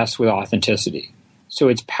obsessed with authenticity. So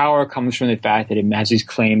its power comes from the fact that it has these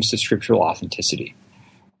claims to scriptural authenticity.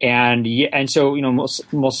 And so,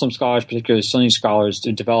 Muslim scholars, particularly Sunni scholars,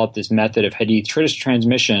 to develop this method of hadith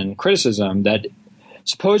transmission criticism that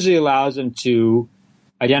supposedly allows them to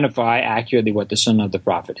identify accurately what the sunnah of the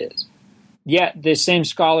Prophet is. Yet the same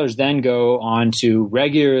scholars then go on to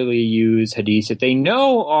regularly use hadiths that they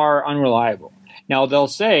know are unreliable. Now they'll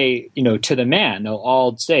say, to the man, they'll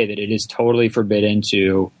all say that it is totally forbidden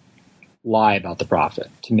to lie about the Prophet,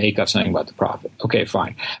 to make up something about the Prophet. Okay,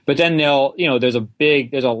 fine. But then there's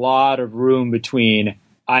a lot of room between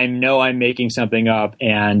I know I'm making something up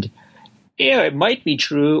and it might be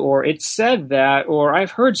true, or it's said that, or I've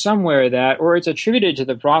heard somewhere that, or it's attributed to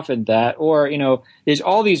the Prophet that, or, there's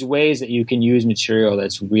all these ways that you can use material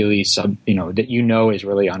that's really that is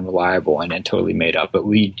really unreliable and totally made up, but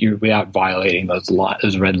without violating those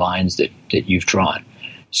red lines that you've drawn.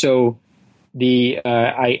 So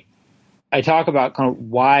I talk about kind of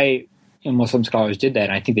why Muslim scholars did that,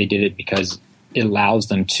 and I think they did it because it allows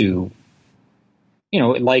them to,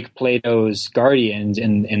 like Plato's guardians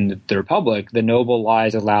in the Republic, the noble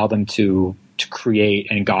lies allow them to create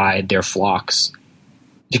and guide their flocks,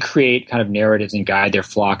 to create kind of narratives and guide their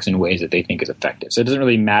flocks in ways that they think is effective. So it doesn't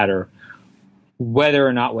really matter whether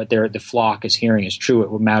or not what the flock is hearing is true.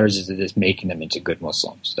 What matters is that it's making them into good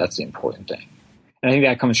Muslims. That's the important thing. And I think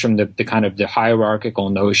that comes from the kind of the hierarchical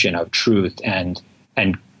notion of truth and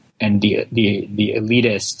the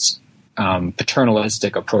elitist,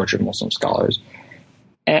 paternalistic approach of Muslim scholars.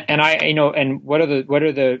 And what are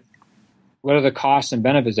the costs and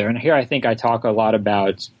benefits there? And here I think I talk a lot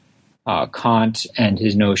about Kant and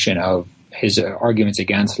his notion of his arguments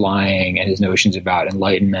against lying and his notions about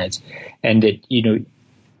enlightenment, and that you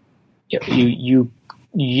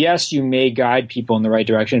may guide people in the right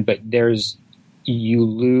direction, but you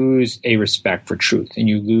lose a respect for truth, and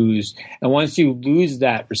once you lose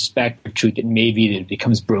that respect for truth, it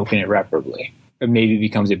becomes broken irreparably. Or maybe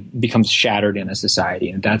it becomes shattered in a society,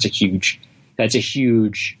 and that's a huge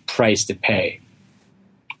price to pay.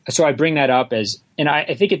 So I bring that up and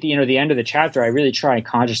I think at the end of the chapter, I really try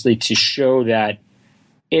consciously to show that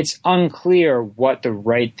it's unclear what the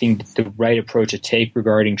right approach to take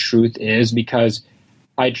regarding truth is, because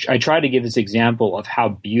I try to give this example of how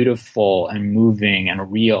beautiful and moving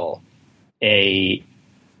and real a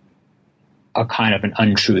kind of an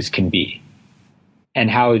untruth can be. And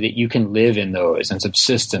how that you can live in those and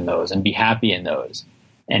subsist in those and be happy in those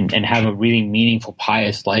and have a really meaningful,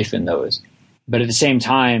 pious life in those. But at the same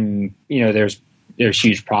time, there's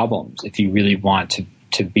huge problems if you really want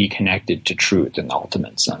to be connected to truth in the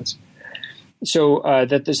ultimate sense. So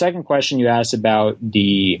that the second question you asked about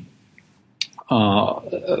the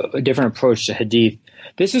a different approach to hadith,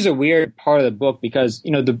 this is a weird part of the book because,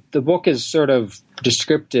 the book is sort of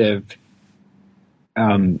descriptive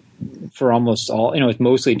for almost all, it's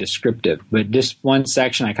mostly descriptive, but this one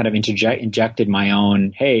section I kind of injected my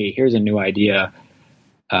own, hey, here's a new idea,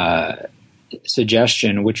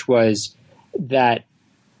 suggestion, which was that,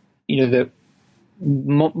 the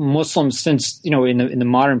Muslims, since, in the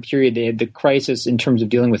modern period, they had the crisis in terms of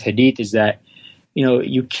dealing with hadith is that,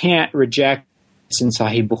 you can't reject in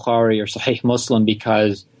Sahih Bukhari or Sahih Muslim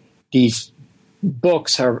because these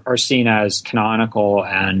books are seen as canonical,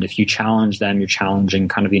 and if you challenge them, you're challenging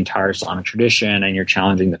kind of the entire Islamic tradition, and you're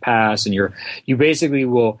challenging the past, and you basically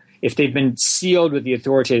will, if they've been sealed with the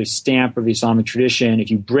authoritative stamp of the Islamic tradition, if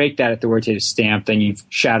you break that authoritative stamp, then you've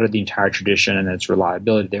shattered the entire tradition and its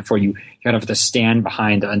reliability. Therefore, you kind of have to stand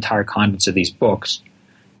behind the entire contents of these books.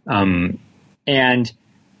 And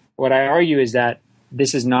what I argue is that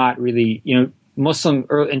this is not really, Muslim,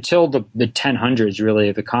 until the 1000s, really,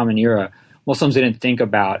 of the Common Era, Muslims didn't think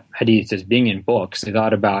about hadith as being in books. They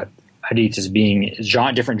thought about hadith as being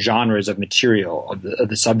different genres of material of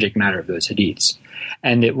the subject matter of those hadiths.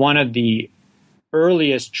 And that one of the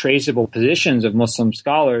earliest traceable positions of Muslim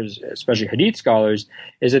scholars, especially hadith scholars,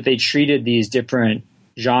 is that they treated these different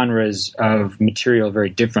genres of material very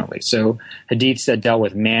differently. So hadiths that dealt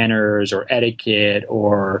with manners or etiquette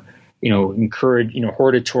or encourage,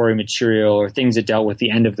 hortatory material, or things that dealt with the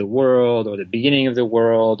end of the world or the beginning of the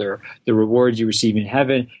world or the rewards you receive in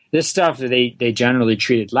heaven. This stuff that they generally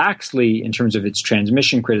treated laxly in terms of its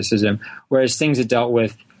transmission criticism, whereas things that dealt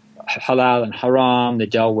with halal and haram, that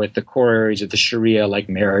dealt with the core areas of the Sharia like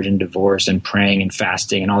marriage and divorce and praying and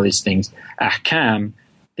fasting and all these things, ahkam,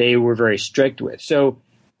 they were very strict with. So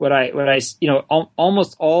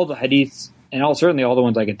almost all the hadiths, and certainly all the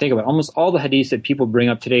ones I can think about, almost all the hadiths that people bring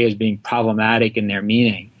up today as being problematic in their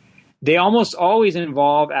meaning, they almost always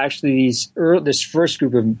involve actually this first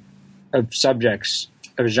group of subjects,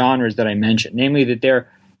 of genres that I mentioned, namely that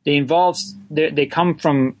they come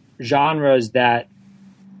from genres that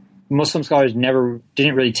Muslim scholars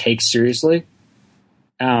didn't really take seriously.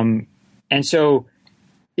 And so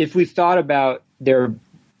if we thought about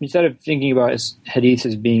instead of thinking about hadith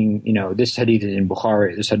as being, this hadith is in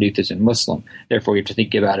Bukhari, this hadith is in Muslim, therefore you have to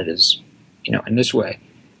think about it as, in this way.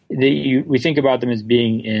 We think about them as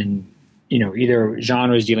being in, either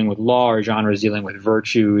genres dealing with law or genres dealing with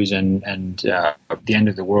virtues and the end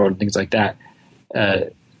of the world and things like that.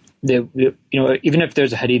 Even if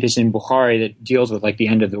there's a hadith that's in Bukhari that deals with like the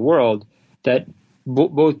end of the world, that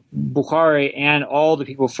both Bukhari and all the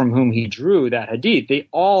people from whom he drew that hadith, they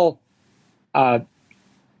all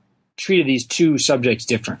treated these two subjects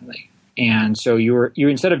differently. And so you're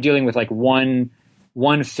instead of dealing with like one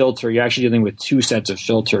filter, you're actually dealing with two sets of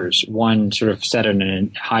filters, one sort of set at a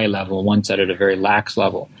high level, one set at a very lax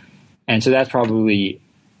level. And so that's probably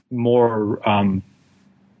more,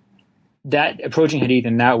 that approaching hadith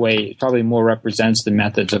in that way probably more represents the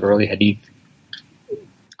methods of early hadith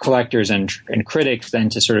collectors and critics than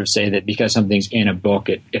to sort of say that because something's in a book,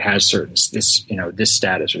 it has this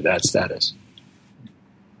status or that status.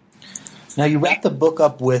 Now you wrap the book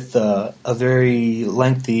up with a very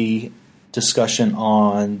lengthy discussion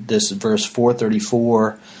on this verse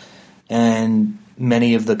 434 and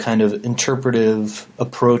many of the kind of interpretive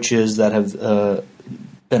approaches that have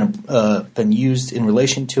been used in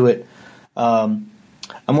relation to it. I'm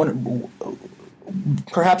wondering,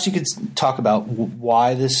 perhaps you could talk about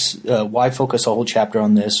why focus a whole chapter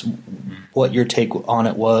on this, what your take on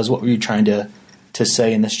it was, what were you trying to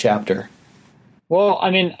say in this chapter? Well, I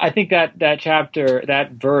mean, I think that chapter,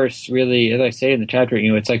 that verse really, as I say in the chapter,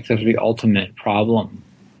 it's like the ultimate problem,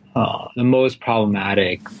 the most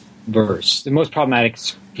problematic verse, the most problematic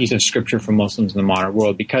piece of scripture for Muslims in the modern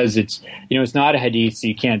world, because it's not a hadith, so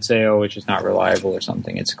you can't say, oh, it's just not reliable or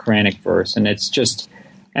something. It's a Quranic verse, and it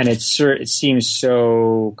seems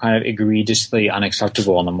so kind of egregiously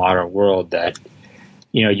unacceptable in the modern world that,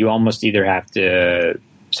 you almost either have to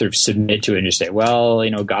sort of submit to it and just say, well,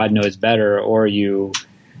 God knows better, or you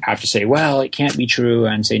have to say, well, it can't be true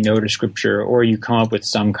and say no to scripture, or you come up with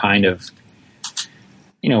some kind of,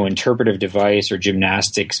 interpretive device or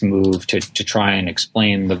gymnastics move to try and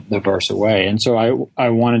explain the verse away. And so I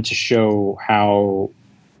wanted to show how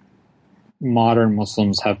modern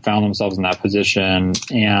Muslims have found themselves in that position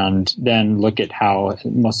and then look at how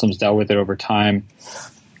Muslims dealt with it over time.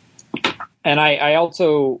 And I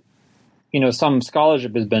also, some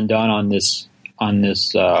scholarship has been done on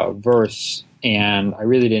this verse, and I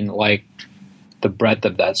really didn't like the breadth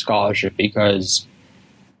of that scholarship because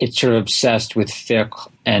it's sort of obsessed with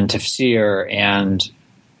fiqh and tafsir, and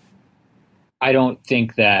I don't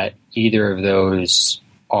think that either of those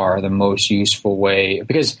are the most useful way.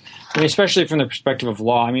 Because, especially from the perspective of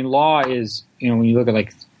law, law is, when you look at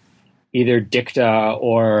like either dicta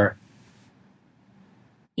or,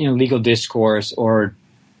 legal discourse or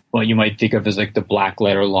what you might think of as like the black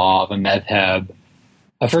letter law of a madhab.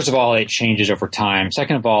 First of all, it changes over time.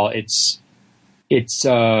 Second of all, it's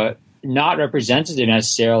not representative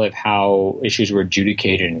necessarily of how issues were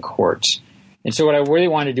adjudicated in courts. And so what I really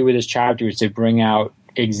want to do with this chapter is to bring out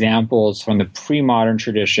examples from the pre-modern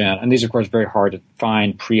tradition, and these, of course, are very hard to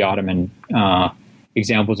find. Pre-Ottoman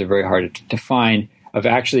examples are very hard to find, of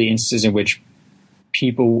actually instances in which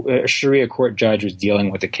a Sharia court judge was dealing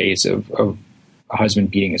with a case of a husband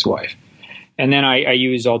beating his wife. And then I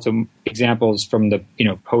use also examples from the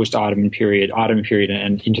post-Ottoman period,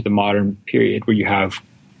 and into the modern period, where you have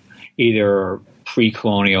either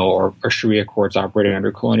pre-colonial or Sharia courts operating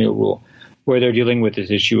under colonial rule, where they're dealing with this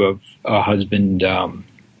issue of a husband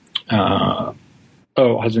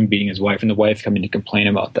beating his wife, and the wife coming to complain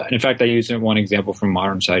about that. And in fact, I used one example from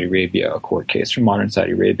modern Saudi Arabia, a court case from modern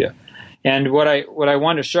Saudi Arabia. And what I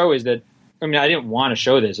wanted to show is that, I didn't want to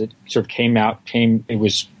show this. It sort of it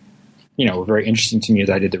was, very interesting to me as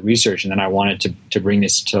I did the research, and then I wanted to bring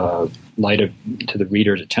this to the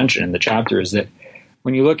reader's attention in the chapter, is that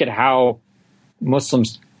when you look at how Muslim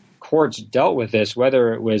courts dealt with this,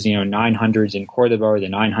 whether it was 900s in Cordoba or the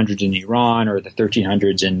 900s in Iran or the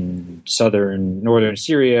 1300s in northern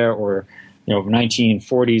Syria, or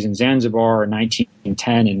 1940s in Zanzibar or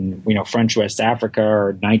 1910 in French West Africa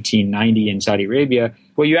or 1990 in Saudi Arabia,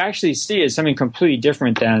 what you actually see is something completely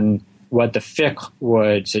different than what the fiqh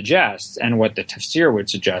would suggest and what the tafsir would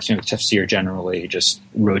suggest. Tafsir generally just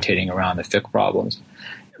rotating around the fiqh problems,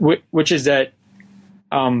 which is that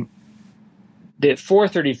the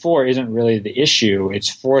 434 isn't really the issue. It's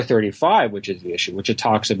 435, which is the issue, which it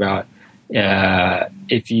talks about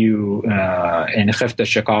if you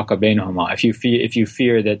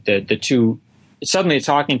fear that the two, suddenly it's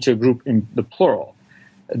talking to a group in the plural.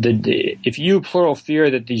 If you plural fear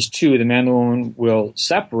that these two, the man and the woman, will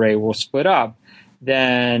separate, will split up,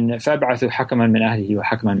 then فَابْعَثُوا حَكَمًا مِنْ أَهْلِهِ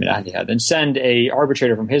وَحَكَمًا مِنْ أَهْلِهَا. Then send a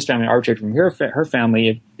arbitrator from his family, an arbitrator from her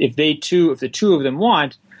family. If the two of them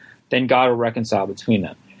want, then God will reconcile between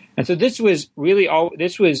them. And so this was really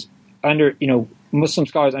under, Muslim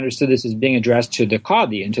scholars understood this as being addressed to the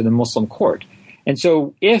qadi and to the Muslim court. And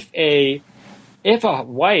so if a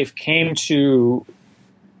wife came to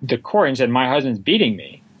the court and said, "My husband's beating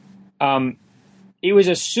me," it was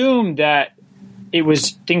assumed that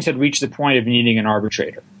things had reached the point of needing an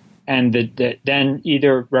arbitrator, and that then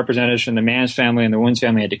either representatives from the man's family and the woman's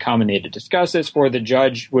family had to come and they had to discuss this, or the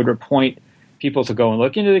judge would appoint people to go and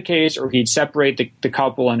look into the case, or he'd separate the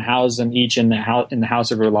couple and house them each in the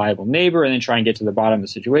house of a reliable neighbor, and then try and get to the bottom of the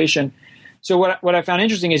situation. So what I found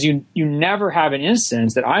interesting is you never have an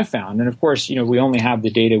instance that I found, and of course we only have the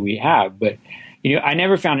data we have, but I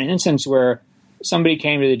never found an instance where somebody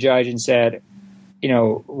came to the judge and said,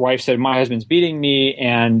 wife said, "My husband's beating me,"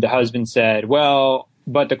 and the husband said, "Well,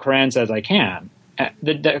 but the Quran says I can."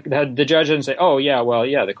 The judge doesn't say, "Oh yeah, well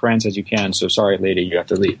yeah, the Quran says you can, so sorry lady, you have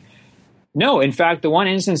to leave." No, in fact, the one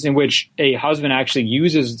instance in which a husband actually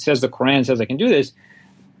says the Quran says I can do this,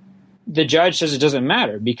 the judge says it doesn't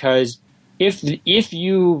matter, because if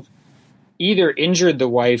you've either injured the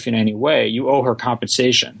wife in any way, you owe her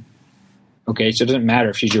compensation. Okay, so it doesn't matter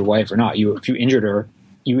if she's your wife or not. If you injured her,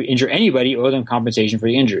 you injure anybody, you owe them compensation for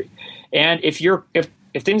the injury. And if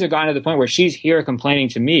things have gotten to the point where she's here complaining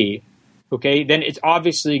to me, okay, then it's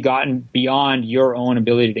obviously gotten beyond your own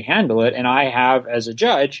ability to handle it, and I have, as a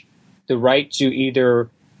judge, the right to either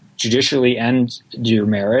judicially end your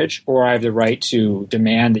marriage, or I have the right to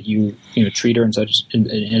demand that you treat her in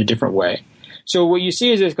a different way. So what you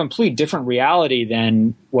see is a complete different reality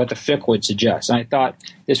than what the fiqh would suggest. And I thought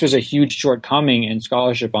this was a huge shortcoming in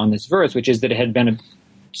scholarship on this verse, which is that it had been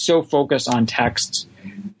so focused on texts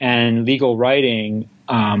and legal writing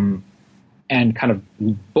and kind of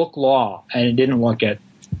book law, and it didn't look at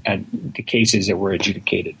the cases that were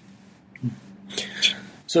adjudicated.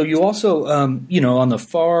 So you also, on the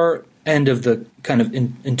far end of the kind of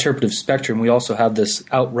interpretive spectrum, we also have this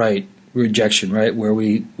outright rejection, right, where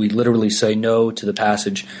we literally say no to the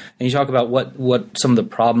passage. And you talk about what some of the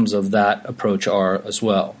problems of that approach are as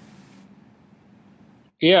well.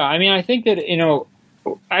 Yeah, I mean, I think that,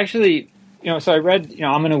 actually, so I read,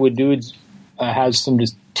 Amina Wadud has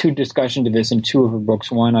two discussions of this in two of her books,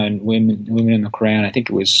 one on women in the Quran. I think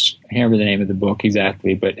it was, I can't remember the name of the book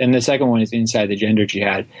exactly, and the second one is Inside the Gender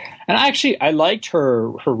Jihad. And I liked her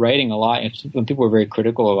writing a lot. When people were very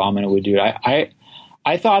critical of Amina Wadud,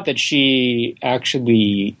 I thought that she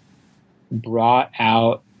actually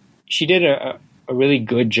she did a really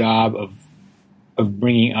good job of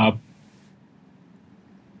bringing up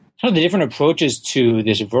some of the different approaches to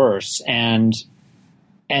this verse, and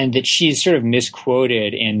that she's sort of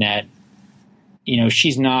misquoted in that,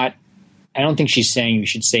 she's not, I don't think she's saying you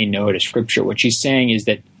should say no to Scripture. What she's saying is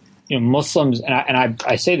that, Muslims, and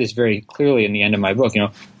I say this very clearly in the end of my book,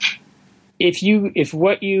 if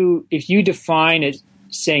you define as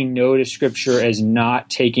saying no to Scripture as not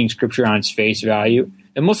taking Scripture on its face value,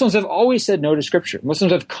 and Muslims have always said no to Scripture.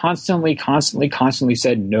 Muslims have constantly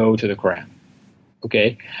said no to the Quran.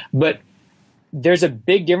 Okay? But there's a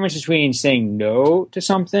big difference between saying no to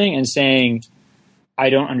something and saying, I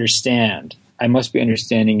don't understand. I must be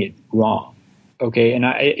understanding it wrong. Okay? And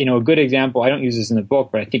a good example, I don't use this in the book,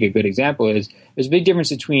 but I think a good example is there's a big difference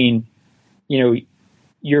between,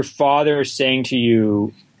 your father saying to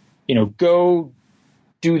you, go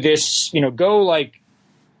do this, go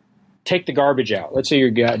take the garbage out. Let's say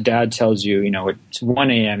your dad tells you, it's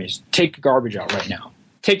 1 a.m. Take the garbage out right now.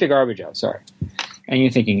 Take the garbage out, sorry. And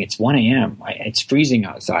you're thinking, it's 1 a.m. It's freezing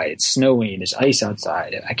outside. It's snowing. There's ice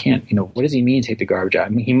outside. I can't, what does he mean take the garbage out? I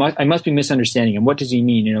mean, I must be misunderstanding him. What does he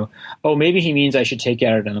mean? Maybe he means I should take it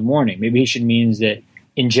out in the morning. Maybe he means that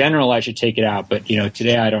in general I should take it out, but,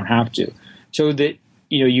 today I don't have to. So that,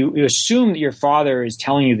 you assume that your father is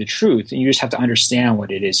telling you the truth, and you just have to understand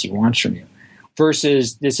what it is he wants from you.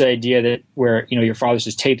 Versus this idea that where, your father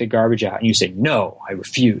says, take the garbage out, and you say, no, I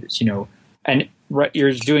refuse, And what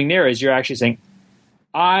you're doing there is you're actually saying,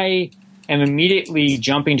 I am immediately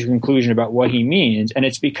jumping to a conclusion about what he means, and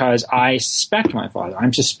it's because I suspect my father.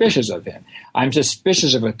 I'm suspicious of him. I'm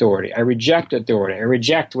suspicious of authority. I reject authority. I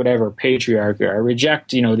reject whatever patriarchy. I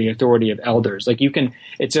reject, the authority of elders.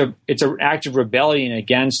 It's an act of rebellion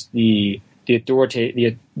against the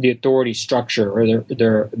authority structure or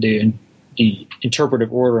the the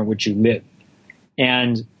interpretive order in which you live.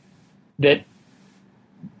 And that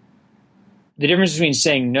the difference between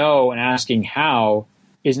saying no and asking how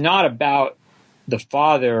is not about the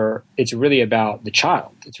father, it's really about the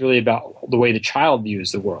child. It's really about the way the child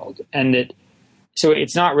views the world. And that, so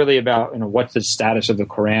it's not really about, what's the status of the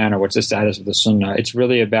Quran or what's the status of the Sunnah. It's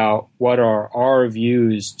really about what are our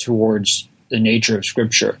views towards the nature of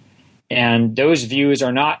Scripture. And those views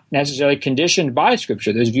are not necessarily conditioned by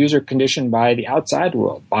Scripture. Those views are conditioned by the outside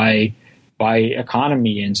world, by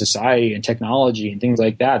economy and society and technology and things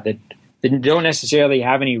like that don't necessarily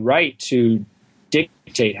have any right to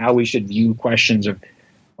dictate how we should view questions of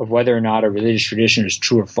whether or not a religious tradition is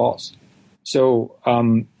true or false. So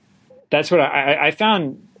that's what I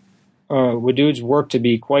found Wadud's work to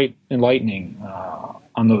be quite enlightening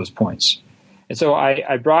on those points. And so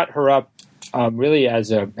I brought her up really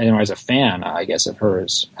as a fan, I guess, of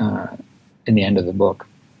hers in the end of the book.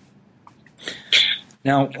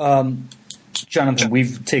 Now, Jonathan,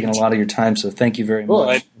 we've taken a lot of your time, so thank you very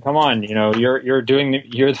much. Come on, you're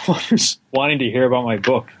the one who's wanting to hear about my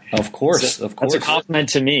book. Of course. That's a compliment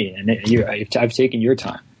to me, and I've taken your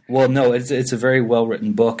time. Well, no, it's a very well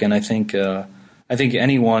written book, and I think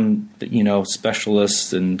anyone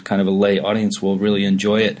specialists and kind of a lay audience will really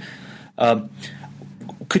enjoy it.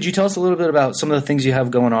 Could you tell us a little bit about some of the things you have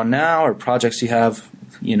going on now, or projects you have,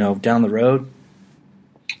 down the road?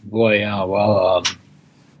 Boy, yeah. Well,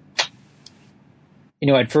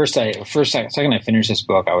 at first, second I finished this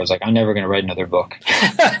book, I was like, I'm never going to write another book.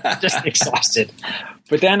 Just exhausted.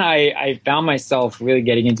 But then I found myself really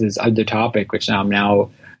getting into this other topic, which I'm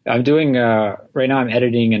doing. Right now, I'm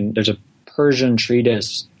editing, and there's a Persian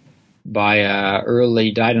treatise by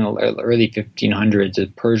died in the early 1500s, a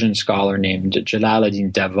Persian scholar named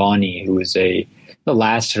Jalaluddin Davani, who was the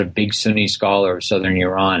last sort of big Sunni scholar of southern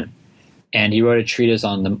Iran. And he wrote a treatise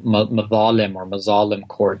on the Mazalim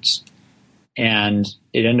courts. And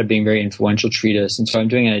it ended up being a very influential treatise. And so I'm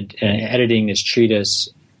doing editing this treatise,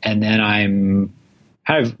 and then I'm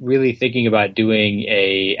kind of really thinking about doing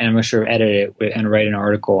and I'm going to sort of edit it and write an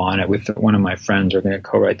article on it with one of my friends. We're going to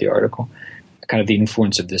co-write the article, kind of the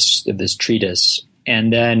influence of this treatise.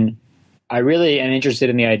 And then I really am interested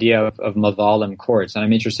in the idea of Mazalim courts, and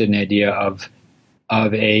I'm interested in the idea of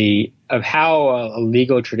how a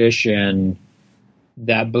legal tradition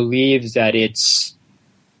that believes that its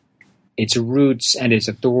roots and its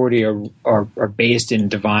authority are based in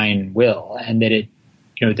divine will, and that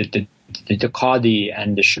the Qadi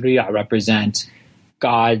and the Sharia represent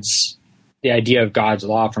the idea of God's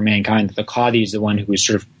law for mankind. That the Qadi is the one who is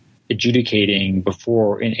sort of adjudicating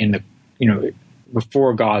before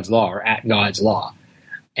God's law or at God's law,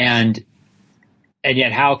 and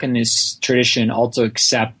yet how can this tradition also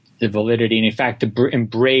accept the validity and in fact to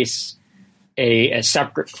embrace a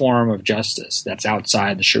separate form of justice that's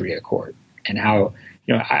outside the Sharia court? And how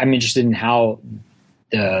I'm interested in how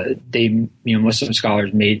Muslim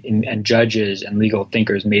scholars made and judges and legal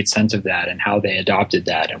thinkers made sense of that, and how they adopted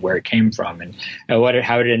that, and where it came from, and how it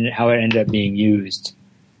ended up being used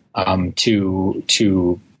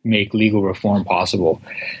to make legal reform possible.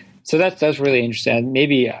 So that's really interesting.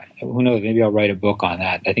 Maybe, who knows? Maybe I'll write a book on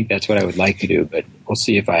that. I think that's what I would like to do, but we'll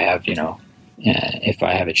see if I have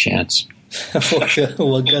a chance.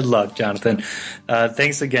 Well, good luck, Jonathan.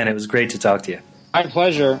 Thanks again. It was great to talk to you. My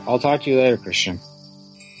pleasure. I'll talk to you later, Christian.